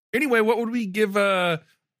 Anyway, what would we give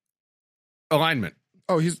alignment?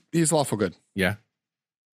 Oh, he's lawful good. Yeah.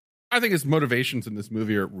 I think his motivations in this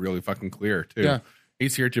movie are really fucking clear, too. Yeah.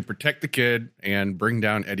 He's here to protect the kid and bring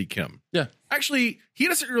down Eddie Kim. Yeah. Actually, he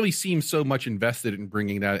doesn't really seem so much invested in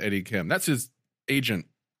bringing down Eddie Kim. That's his agent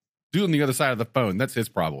doing the other side of the phone. That's his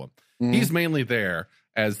problem. Mhm. He's mainly there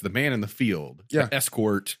as the man in the field Yeah. to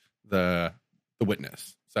escort the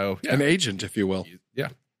witness. So, yeah. An agent, if you will. Yeah.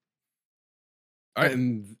 All right.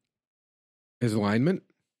 And his alignment.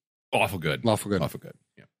 Awful good. Lawful good. Awful good.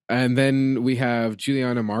 Yeah. And then we have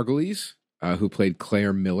Juliana Margulies, who played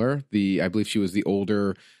Claire Miller. I believe she was the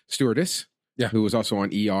older stewardess. Yeah. Who was also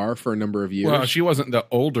on ER for a number of years. Well, she wasn't the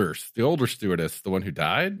older stewardess, the one who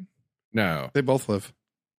died. No, They both live.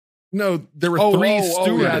 no, there were three yeah,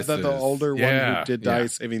 stewardesses. the older one who did die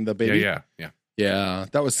saving the baby. Yeah. Yeah,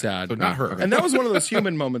 that was sad. So not her. And that was one of those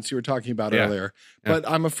human moments you were talking about Yeah. earlier. Yeah. But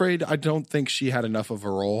I'm afraid I don't think she had enough of a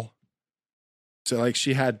role. So, like,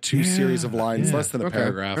 she had two series of lines, yeah. less than a Okay.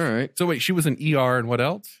 paragraph. All right. So wait, she was in ER and what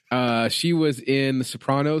else? She was in The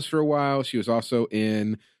Sopranos for a while. She was also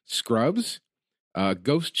in Scrubs,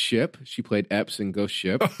 Ghost Ship. She played Epps in Ghost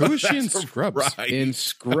Ship. Who is she in That's Scrubs? Right. In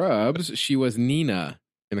Scrubs, she was Nina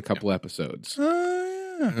in a couple episodes.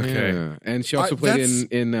 Oh, yeah. Okay. Yeah. And she also played that's-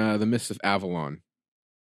 in The Mists of Avalon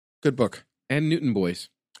Good book. and Newton Boys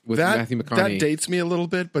with that, Matthew McConaughey. That dates me a little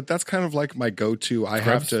bit, but that's kind of like my go-to. I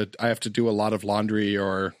have to do a lot of laundry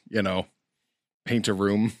or, paint a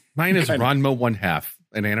room. Mine is Kind of. Ranma 1/2,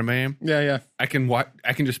 an anime. Yeah. I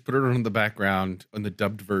can just put it on the background in the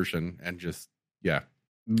dubbed version and just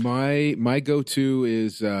My go-to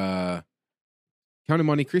is Count of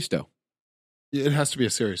Monte Cristo. It has to be a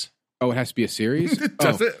series. Oh, it has to be a series?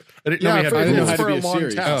 Does oh. it? I didn't know we had I didn't know rules. how to for be a a long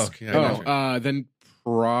series. task. Oh, yeah, I gotcha. Then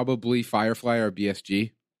probably Firefly or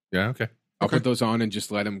BSG. Yeah, okay. I'll Okay. put those on and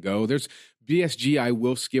just let them go. There's BSG. I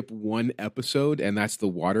will skip one episode, and that's the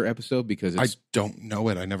water episode because I it's don't know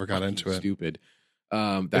it. I never got fucking into it. stupid.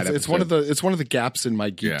 It's one of the gaps in my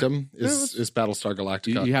geekdom is Battlestar You,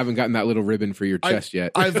 Galactica. you haven't gotten that little ribbon for your chest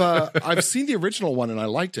yet. I've seen the original one and I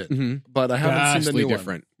liked it, Mhm. but I haven't seen the Vastly new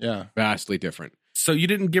different. one. Yeah, Vastly different. So you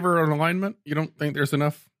didn't give her an alignment? You don't think there's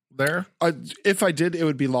enough there? if I did, it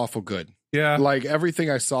would be lawful good. Yeah. Like everything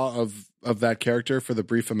I saw of that character for the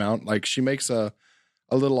brief amount, like she makes a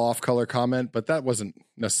little off color comment, but that wasn't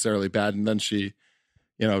necessarily bad. And then she,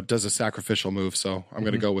 does a sacrificial move. So I'm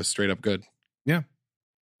going to go with straight up good.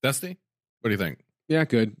 Dusty? What do you think? Yeah,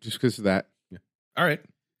 good. Just because of that. All right.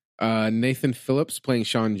 Nathan Phillips playing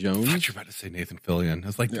Sean I Jones. thought you were about to say Nathan Fillion. I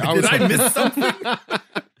was like, Yeah, did I miss something?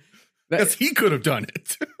 That- Because he could have done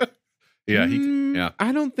it. Yeah, yeah.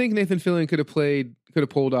 I don't think Nathan Fillion could have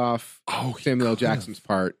pulled off he Samuel L. could've. Jackson's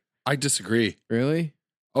part. I disagree. Really?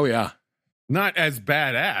 Oh yeah. Not as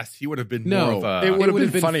badass. He would have been No, more of a. it would have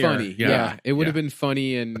would've been funnier. funny. Yeah. Yeah, it would have Yeah. been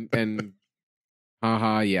funny and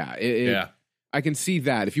haha. Yeah, yeah. I can see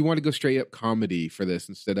that. If you want to go straight up comedy for this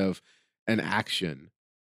instead of an action,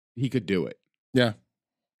 he could do it.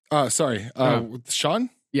 Sorry. Sean?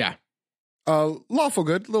 Yeah. Lawful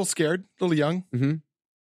good, a little scared, a little young.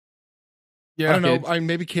 Yeah. I don't know. kid.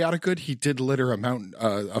 Maybe chaotic good. He did litter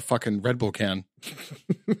a fucking Red Bull can,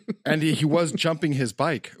 and he was jumping his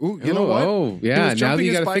bike. Ooh, you know what? Oh, He yeah. was Now that jumping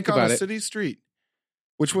you his got to bike think on about a it. city street,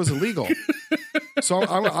 which was illegal. So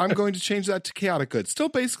I'm going to change that to chaotic good. Still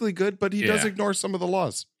basically good, but he does Yeah. ignore some of the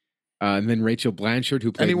laws. And then Rachel Blanchard,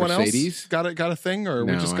 who played Anyone Mercedes. else got a thing, or are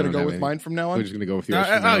we No, just I going to don't go have with any. mine from now We're on? just going to go with No, yours.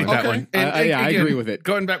 from I like now on. that Okay. one. And I again, agree with it.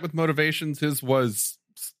 Going back with motivations, his was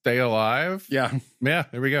stay alive. Yeah, Yeah,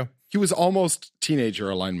 there we go. he was almost teenager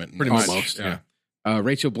alignment. in Pretty this. much. Almost, Yeah.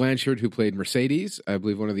 Rachel Blanchard, who played Mercedes, I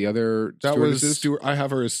believe one of the other That was stewardesses. Stuart. I have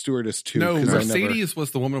her as stewardess too. No, 'cause I never- Mercedes was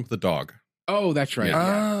the woman with the dog. Oh, that's right.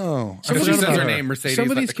 Oh, I Some of She these says are- her name, Mercedes. Some of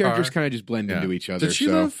like these the characters car. kind of just blend Yeah. into each other. did she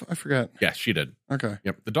so. live? I forget. Yeah, she did. Okay.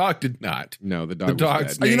 Yep. The dog did not. No, the dog The was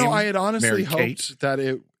dog's dead. name- I had honestly Mary hoped Kate. that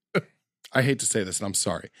it. I hate to say this, and I'm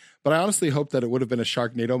sorry, but I honestly hoped that it would have been a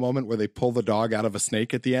Sharknado moment where they pull the dog out of a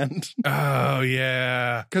snake at the end. Oh,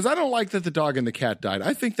 yeah. Because I don't like that the dog and the cat died.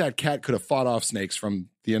 I think that cat could have fought off snakes from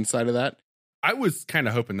the inside of that. I was kind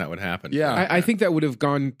of hoping that would happen. Yeah. I think that would have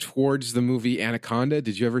gone towards the movie Anaconda.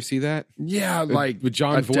 Did you ever see that? Yeah, like with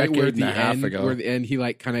John a Voight, where decade at the and a half end, ago. where the end he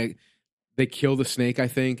like kind of they kill the snake. I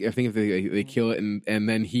think if they kill it and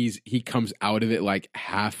then he comes out of it like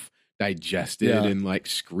half digested Yeah. and like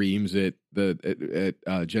screams at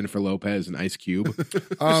Jennifer Lopez and Ice Cube.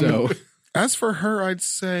 So as for her, I'd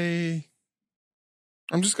say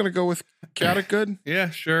I'm just gonna go with chaotic good. Yeah,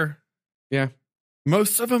 sure. Yeah.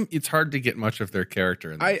 Most of them, it's hard to get much of their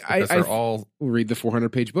character in this because they're all We'll read the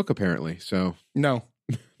 400-page book apparently. So No.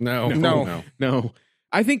 no. no,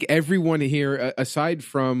 I think everyone here, aside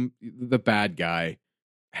from the bad guy,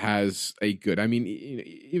 has a good. I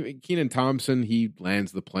mean, Kenan Thompson, he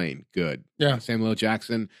lands the plane. Good. Yeah. Samuel L.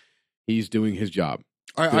 Jackson, he's doing his job.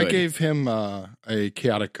 I Good. gave him a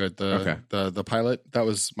chaotic good. Okay. The pilot, that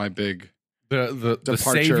was my big. The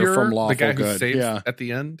Departure savior, from the lawful guy who good. saves Yeah. at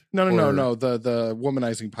the end. No. Or- The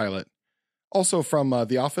womanizing pilot. Also from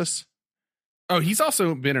The Office. Oh, he's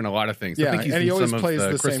also been in a lot of things. I Yeah, think he's and in he always some of plays the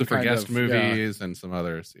the same Christopher kind Guest of- yeah. movies and some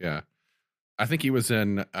others. Yeah, I think he was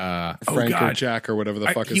in Frank oh or God, Jack or whatever the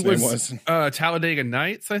fuck he his name was. Talladega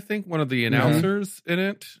Nights. I think one of the announcers in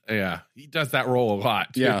it. Yeah, he does that role a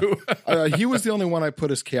lot. Too. Yeah. He was the only one I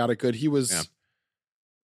put as chaotic good. He was Yeah.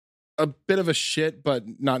 a bit of a shit, but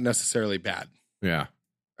not necessarily bad. yeah.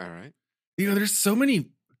 All right. There's so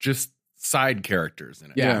many just side characters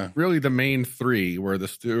in it. Yeah. Really, the main three were the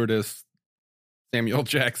stewardess, Samuel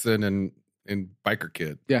Jackson, and Biker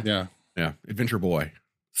Kid. Yeah. Yeah, Adventure Boy,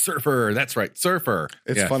 Surfer. That's right, Surfer.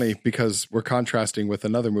 It's Yes. funny because we're contrasting with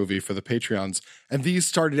another movie for the Patreons, and these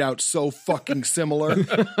started out so fucking similar.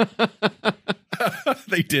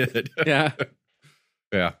 They did. Yeah.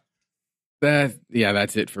 Yeah.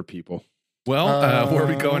 That's it for people. Well, where are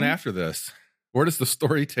we going after this? Where does the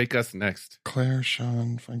story take us next? Claire,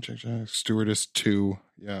 Sean, Frank, Jack, Stewardess 2.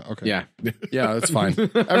 Yeah, okay. Yeah. Yeah, that's fine.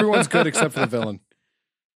 Everyone's good except for the villain.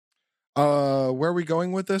 Where are we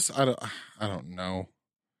going with this? I don't know.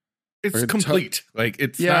 It's We're complete. Like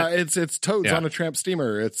it's Yeah, not, it's toads Yeah. on a tramp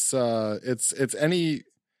steamer. It's any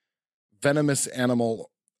venomous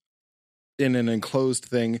animal in an enclosed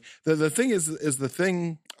thing. The thing is the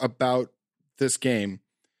thing about this game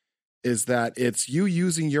is that it's you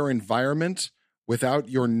using your environment without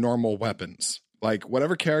your normal weapons. Like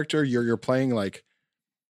whatever character you're playing, like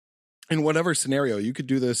in whatever scenario, you could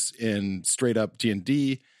do this in straight up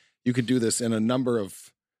D&D. You could do this in a number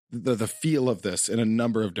of the feel of this in a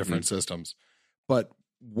number of different systems. But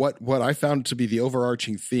what I found to be the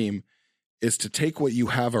overarching theme is to take what you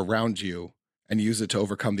have around you and use it to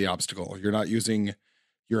overcome the obstacle. You're not using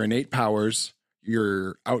your innate powers.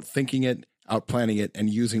 You're outthinking it, outplanning it, and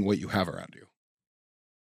using what you have around you.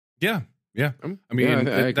 yeah. Yeah. I mean, Yeah, I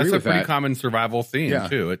agree that's a with pretty that. common survival theme Yeah.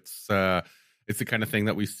 too. It's the kind of thing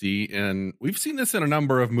that we see we've seen this in a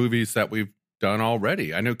number of movies that we've done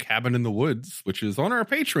already. I know Cabin in the Woods, which is on our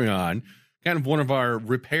Patreon, kind of one of our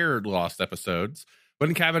repaired lost episodes. But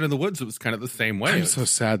in Cabin in the Woods, it was kind of the same way. I'm so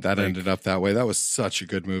sad that like- ended up that way. That was such a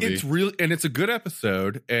good movie. It's really, and it's a good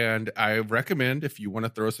episode. And I recommend if you want to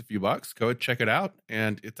throw us a few bucks, go and check it out.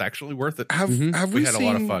 And it's actually worth it. have Mhm. we We had seen, a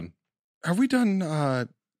lot of fun. Have we done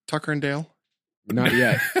Tucker and Dale? Not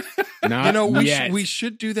yet. Not You know, yet. we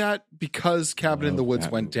should do that because Cabin in the Love Woods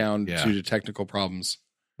that went movie. down Yeah. due to technical problems.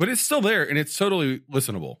 But it's still there and it's totally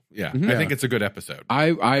listenable. Yeah. Mhm. I think it's a good episode.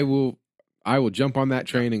 I will jump on that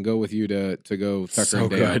train and go with you to go Tucker So and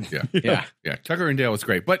Dale. good. Yeah. Yeah. Yeah. Tucker and Dale was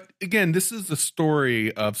great. But again, this is the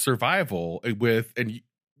story of survival and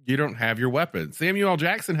you don't have your weapons. Samuel L.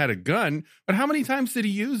 Jackson had a gun, but how many times did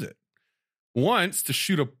he use it? Once to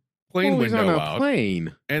shoot a plane Oh, he's on window a out,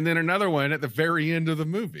 plane. and then another one at the very end of the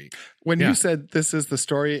movie. When Yeah. you said this is the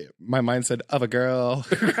story, my mind said of a girl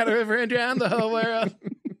who ran a river and drowned the whole world.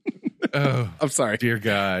 Oh, I'm sorry. dear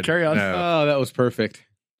God. Carry on. No. Oh, that was perfect.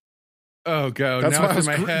 Oh, God. That's Now why it's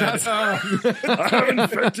I in was my head. I've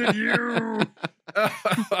infected you.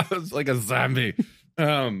 It's like a zombie.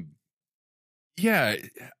 Yeah,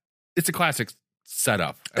 it's a classic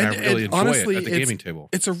setup, and I really enjoy honestly, it at the gaming table.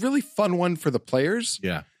 It's a really fun one for the players.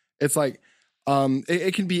 Yeah. It's like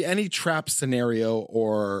it can be any trap scenario,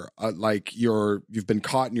 or like you've been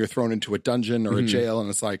caught and you're thrown into a dungeon or a jail, and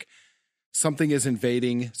it's like something is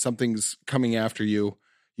invading, something's coming after you.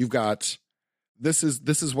 You've got this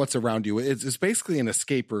is what's around you. It's basically an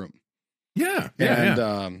escape room. Yeah.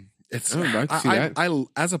 And it's Oh, I'd see that. I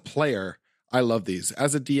as a player, I love these.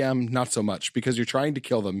 As a DM, not so much, because you're trying to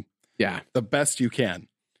kill them Yeah. the best you can.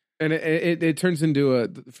 And it turns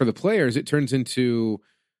into for the players, it turns into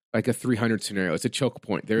like a 300 scenario. It's a choke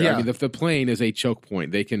point. I Yeah. mean, the plane is a choke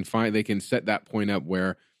point. They can set that point up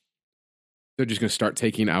where they're just going to start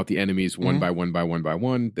taking out the enemies one by one by one by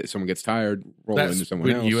one. That someone gets tired, roll That's into someone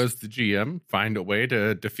when else. you, as the GM, find a way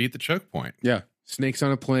to defeat the choke point. Yeah. Snakes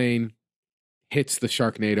on a plane hits the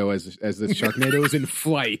Sharknado as the Sharknado is in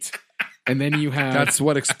flight, and then you have That's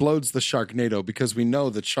what explodes the Sharknado, because we know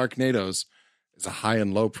that Sharknados is a high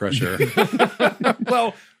and low pressure.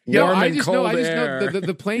 Well, Warm I and just cold know air.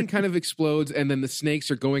 the plane kind of explodes, and then the snakes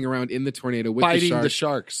are going around in the tornado with Biting the the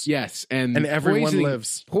sharks. sharks. Yes, and everyone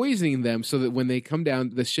lives. poisoning them so that when they come down,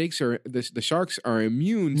 the sharks are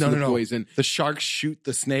immune to the poison. The sharks shoot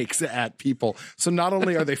the snakes at people. So not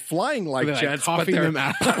only are they flying like They're, like, jets, but coughing they're them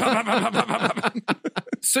out.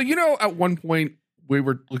 so at one point we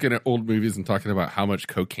were looking at old movies and talking about how much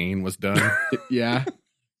cocaine was done. Yeah,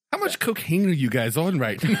 How much cocaine are you guys on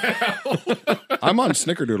right now? I'm on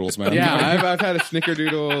Snickerdoodles, man. yeah. I've had a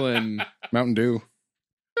Snickerdoodle and Mountain Dew.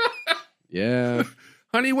 yeah,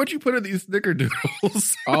 Honey, what'd you put in these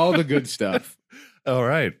Snickerdoodles? all the good stuff. All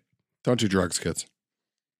right. Don't do drugs, kids.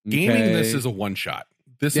 Gaming Okay. this is a one shot.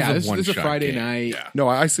 This Yeah, is a one this is shot. a Friday game. night. Yeah. No,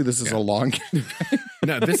 I see this as a long.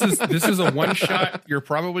 No, this is a one shot. You're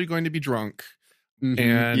probably going to be drunk. Mhm.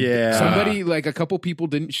 And Yeah. Somebody, like a couple people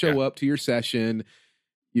didn't show up to your session.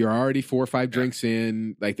 You're already 4 or 5 drinks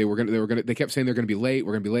in. Like they kept saying they're gonna be late.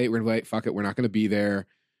 We're gonna be late. Fuck it, we're not gonna be there.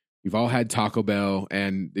 We've all had Taco Bell,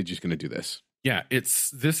 and they're just gonna do this. yeah,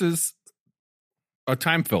 this is a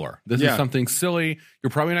time filler. This Yeah. is something silly.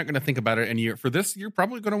 You're probably not going to think about it. And you're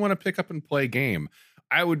probably going to want to pick up and play a game.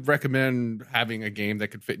 I would recommend having a game that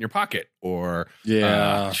could fit in your pocket, or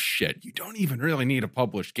shit. You don't even really need a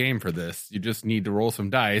published game for this. You just need to roll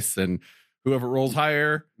some dice, and whoever rolls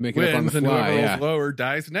higher Make it up on wins, the and fly, whoever yeah. rolls lower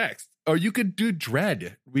dies next. Or you could do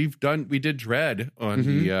Dread. We did Dread on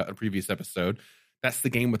the a previous episode. That's the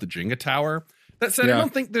game with the Jenga tower. That said, I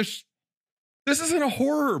don't think this isn't a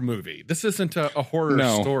horror movie. This isn't a horror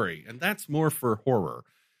story, and that's more for horror.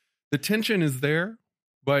 The tension is there,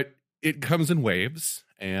 but it comes in waves,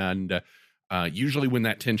 and usually when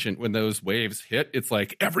those waves hit, it's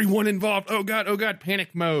like everyone involved. Oh god, panic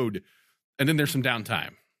mode, and then there's some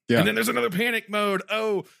downtime, and then there's another panic mode.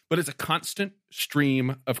 But it's a constant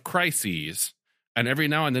stream of crises, and every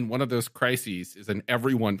now and then one of those crises is an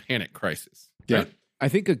everyone panic crisis. Yeah. Right? I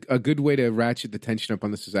think a good way to ratchet the tension up on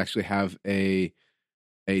this is actually have a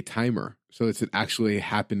timer, so it's actually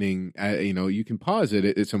happening. You can pause it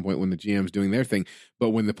at some point when the GM's doing their thing, but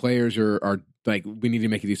when the players are like, we need to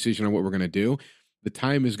make a decision on what we're going to do, the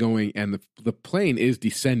time is going, and the plane is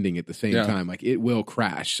descending at the same time. Like, it will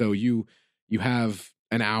crash, so you have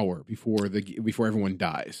an hour before everyone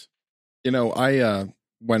dies. I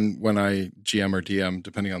when I GM or DM,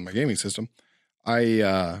 depending on my gaming system,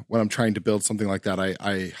 when I'm trying to build something like that,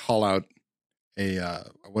 I haul out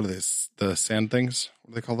what are these? The sand things?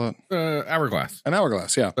 What do they call that? Hourglass, An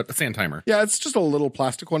hourglass, yeah. but a sand timer. Yeah, it's just a little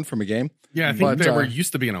plastic one from a game. Yeah, I think But, there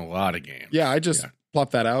used to be in a lot of games. Yeah, I just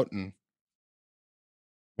plop that out, and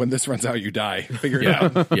when this runs out, you die. Figure it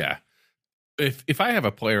out. Yeah. If I have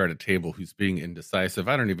a player at a table who's being indecisive,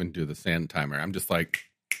 I don't even do the sand timer. I'm just like,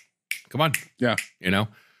 come on. Yeah.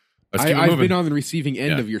 Let's keep it I've moving. been on the receiving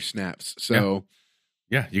end of your snaps, so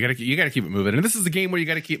Yeah, you gotta keep it moving. And this is a game where you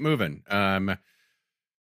gotta keep moving.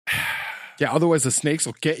 Yeah, otherwise the snakes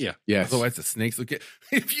will get you. yes. Otherwise the snakes will get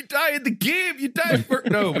if you die in the game, you die for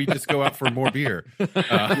no, we just go out for more beer.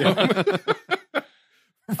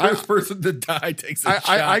 First person to die takes a shot.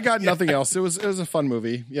 I got nothing else. It was a fun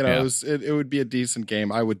movie. It would be a decent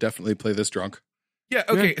game. I would definitely play this drunk. Yeah,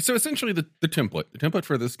 okay. So essentially the template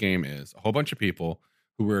for this game is a whole bunch of people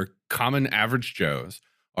who were common average Joes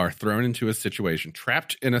are thrown into a situation,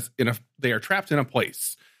 trapped in a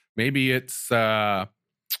place. Maybe it's a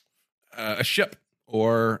ship,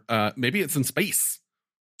 or maybe it's in space.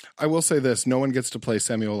 I will say this: no one gets to play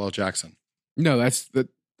Samuel L. Jackson. No,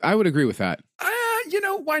 I would agree with that.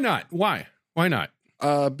 Why not? Why not?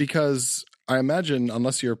 Because I imagine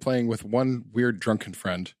unless you're playing with one weird drunken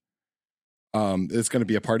friend, it's going to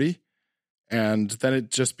be a party, and then it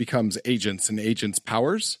just becomes agents and agents'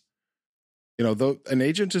 powers. You know, though an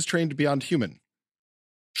agent is trained beyond human.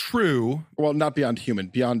 True. Well, not beyond human,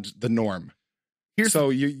 beyond the norm. You're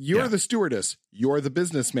the stewardess, you're the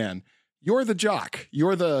businessman, you're the jock,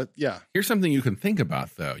 you're the Here's something you can think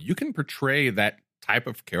about, though. You can portray that type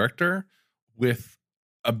of character with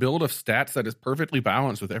a build of stats that is perfectly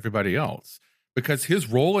balanced with everybody else, because his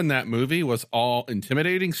role in that movie was all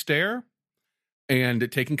intimidating stare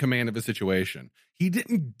and taking command of a situation. He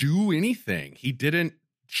didn't do anything. He didn't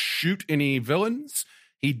shoot any villains.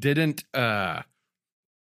 He didn't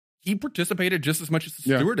he participated just as much as the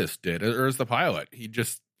stewardess did, or as the pilot. He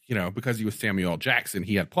just, because he was Samuel L. Jackson,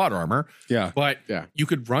 he had plot armor. Yeah. But you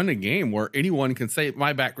could run a game where anyone can say,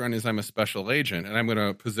 my background is I'm a special agent, and I'm going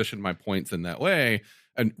to position my points in that way.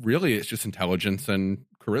 And really, it's just intelligence and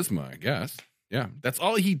charisma, I guess. Yeah. That's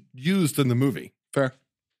all he used in the movie. Fair.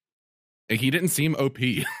 And he didn't seem OP.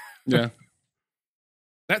 Yeah.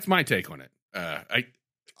 That's my take on it.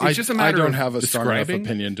 It's just a matter I don't of have a strong enough describing.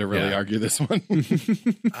 opinion to really argue this one.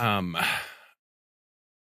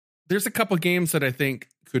 There's a couple games that I think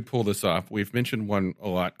could pull this off. We've mentioned one a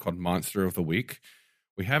lot called Monster of the Week.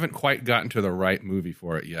 We haven't quite gotten to the right movie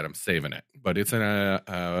for it yet. I'm saving it, but it's it's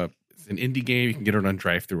an indie game. You can get it on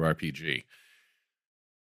DriveThru RPG.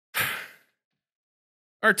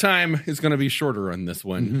 Our time is going to be shorter on this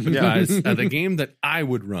one because the game that I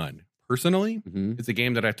would run personally, it's a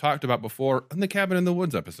game that I talked about before on the Cabin in the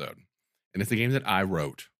Woods episode. And it's a game that I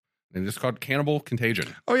wrote. And it's called Cannibal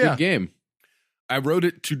Contagion. Oh, yeah. Good game. I wrote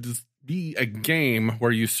it to be a game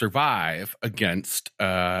where you survive against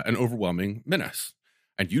an overwhelming menace.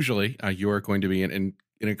 And usually you are going to be in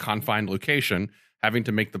a confined location, having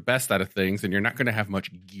to make the best out of things. And you're not going to have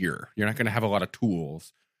much gear. You're not going to have a lot of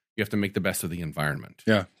tools. You have to make the best of the environment.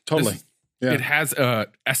 Yeah, totally. It has an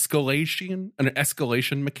escalation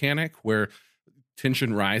mechanic where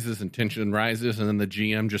tension rises, and then the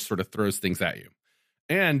GM just sort of throws things at you.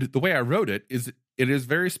 And the way I wrote it is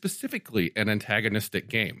very specifically an antagonistic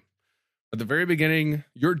game. At the very beginning,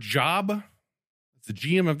 your job as the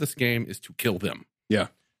GM of this game is to kill them. Yeah.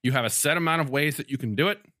 You have a set amount of ways that you can do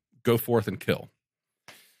it. Go forth and kill.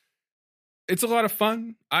 It's a lot of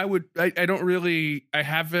fun. I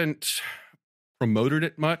haven't promoted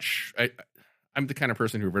it much. I'm the kind of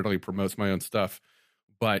person who rarely promotes my own stuff,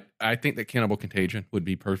 but I think that Cannibal Contagion would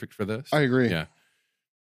be perfect for this. I agree. Yeah.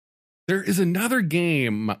 There is another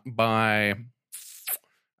game by,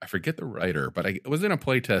 I forget the writer, but I was in a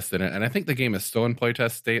playtest in it, and I think the game is still in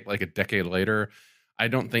playtest state like a decade later. I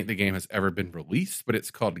don't think the game has ever been released, but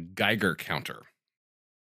it's called Geiger Counter.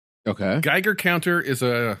 Okay. Geiger Counter is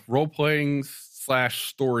a role-playing /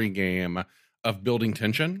 story game of building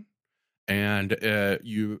tension. And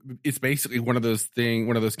it's basically one of those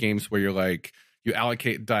games where you're like, you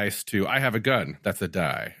allocate dice to, I have a gun, that's a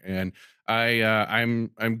die, and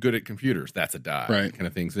I'm good at computers, that's a die, right, kind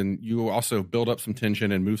of things. And you also build up some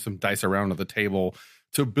tension and move some dice around on the table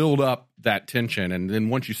to build up that tension. And then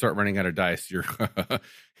once you start running out of dice, you're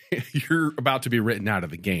you're about to be written out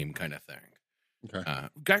of the game, kind of thing. Okay.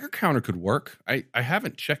 Geiger Counter could work. I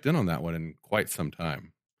haven't checked in on that one in quite some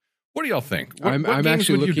time. What do y'all think? I'm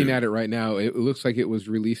actually looking at it right now. It looks like it was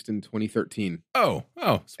released in 2013. Oh,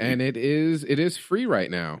 sweet. And it is free right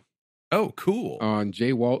now. Oh, cool. On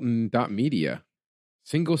jwalton.media.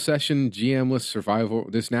 Single session GM-less survival.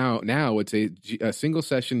 Now it's a single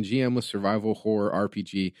session GM-less survival horror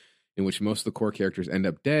RPG in which most of the core characters end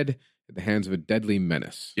up dead at the hands of a deadly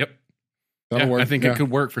menace. Yep. That'll work. I think it could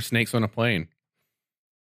work for Snakes on a Plane.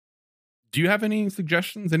 Do you have any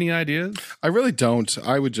suggestions, any ideas? I really don't.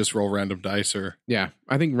 I would just roll random dice, or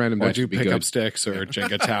I think random dice do would be pick good. up sticks or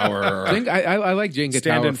Jenga Tower. Or I like Jenga Tower.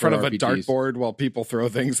 Stand in front of RPGs. a dartboard while people throw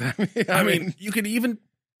things at me. I mean, you could even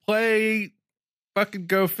play fucking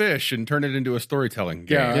Go Fish and turn it into a storytelling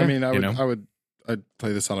game. Yeah, I mean, I'd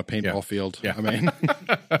play this on a paintball field. Yeah. I mean,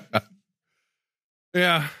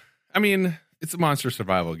 yeah. I mean, it's a monster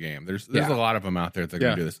survival game. There's a lot of them out there that are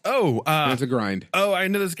going to do this. It's a grind. Oh, I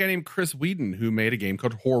know this guy named Chris Whedon who made a game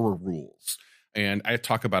called Horror Rules. And I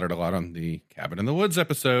talk about it a lot on the Cabin in the Woods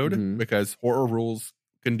episode because Horror Rules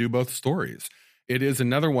can do both stories. It is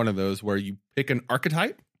another one of those where you pick an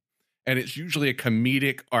archetype, and it's usually a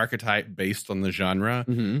comedic archetype based on the genre.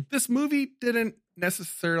 This movie didn't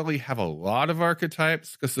necessarily have a lot of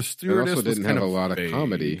archetypes because the stewardess also didn't was kind have of a lot of vague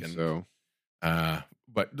comedy. and, So,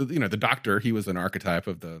 but the doctor, he was an archetype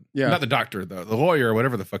of the not the doctor, the lawyer,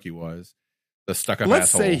 whatever the fuck he was, the stuck-up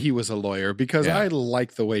let's asshole. say he was a lawyer because I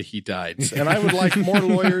like the way he died, and I would like more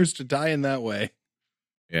lawyers to die in that way.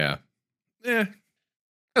 Yeah.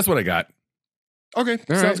 That's what I got. Okay,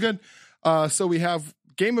 All sounds right. good. So we have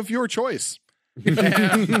game of your choice.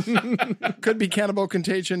 Could be Cannibal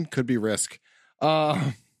Contagion, could be Risk.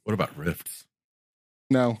 What about Rifts?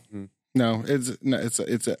 No, Hmm. no,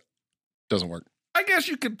 it's doesn't work. I guess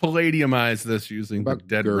you could palladiumize this using the About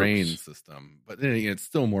Dead GURPS. Rain system, but then again, it's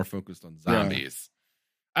still more focused on zombies.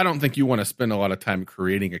 I don't think you want to spend a lot of time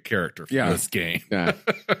creating a character for this game. Yeah.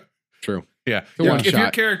 True. Yeah. a one If your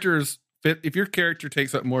shot. characters fit, if your character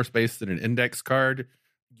takes up more space than an index card,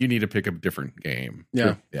 you need to pick a different game. Yeah.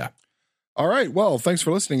 Sure. Yeah. All right. Well, thanks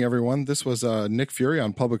for listening, everyone. This was Nick Fury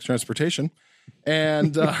on public transportation,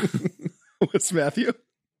 and what's Matthew?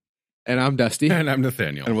 And I'm Dusty. And I'm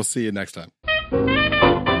Nathaniel. And we'll see you next time.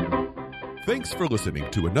 Thanks for listening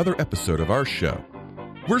to another episode of our show.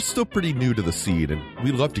 We're still pretty new to the scene, and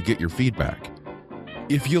we'd love to get your feedback.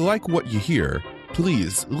 If you like what you hear,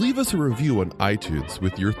 please leave us a review on iTunes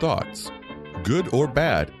with your thoughts. Good or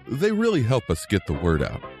bad, they really help us get the word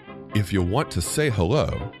out. If you want to say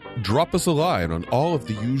hello, drop us a line on all of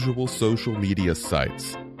the usual social media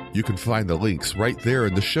sites. You can find the links right there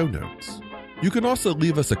in the show notes. You can also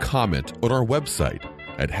leave us a comment on our website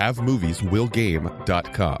at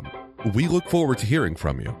havemovieswillgame.com. We look forward to hearing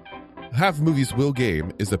from you. Have Movies Will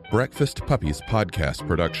Game is a Breakfast Puppies podcast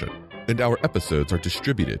production, and our episodes are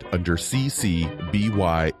distributed under CC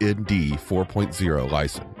BY-ND 4.0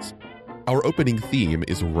 license. Our opening theme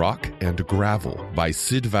is Rock and Gravel by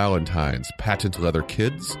Sid Valentine's Patent Leather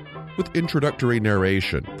Kids, with introductory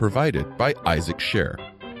narration provided by Isaac Scher.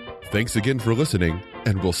 Thanks again for listening,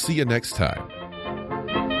 and we'll see you next time.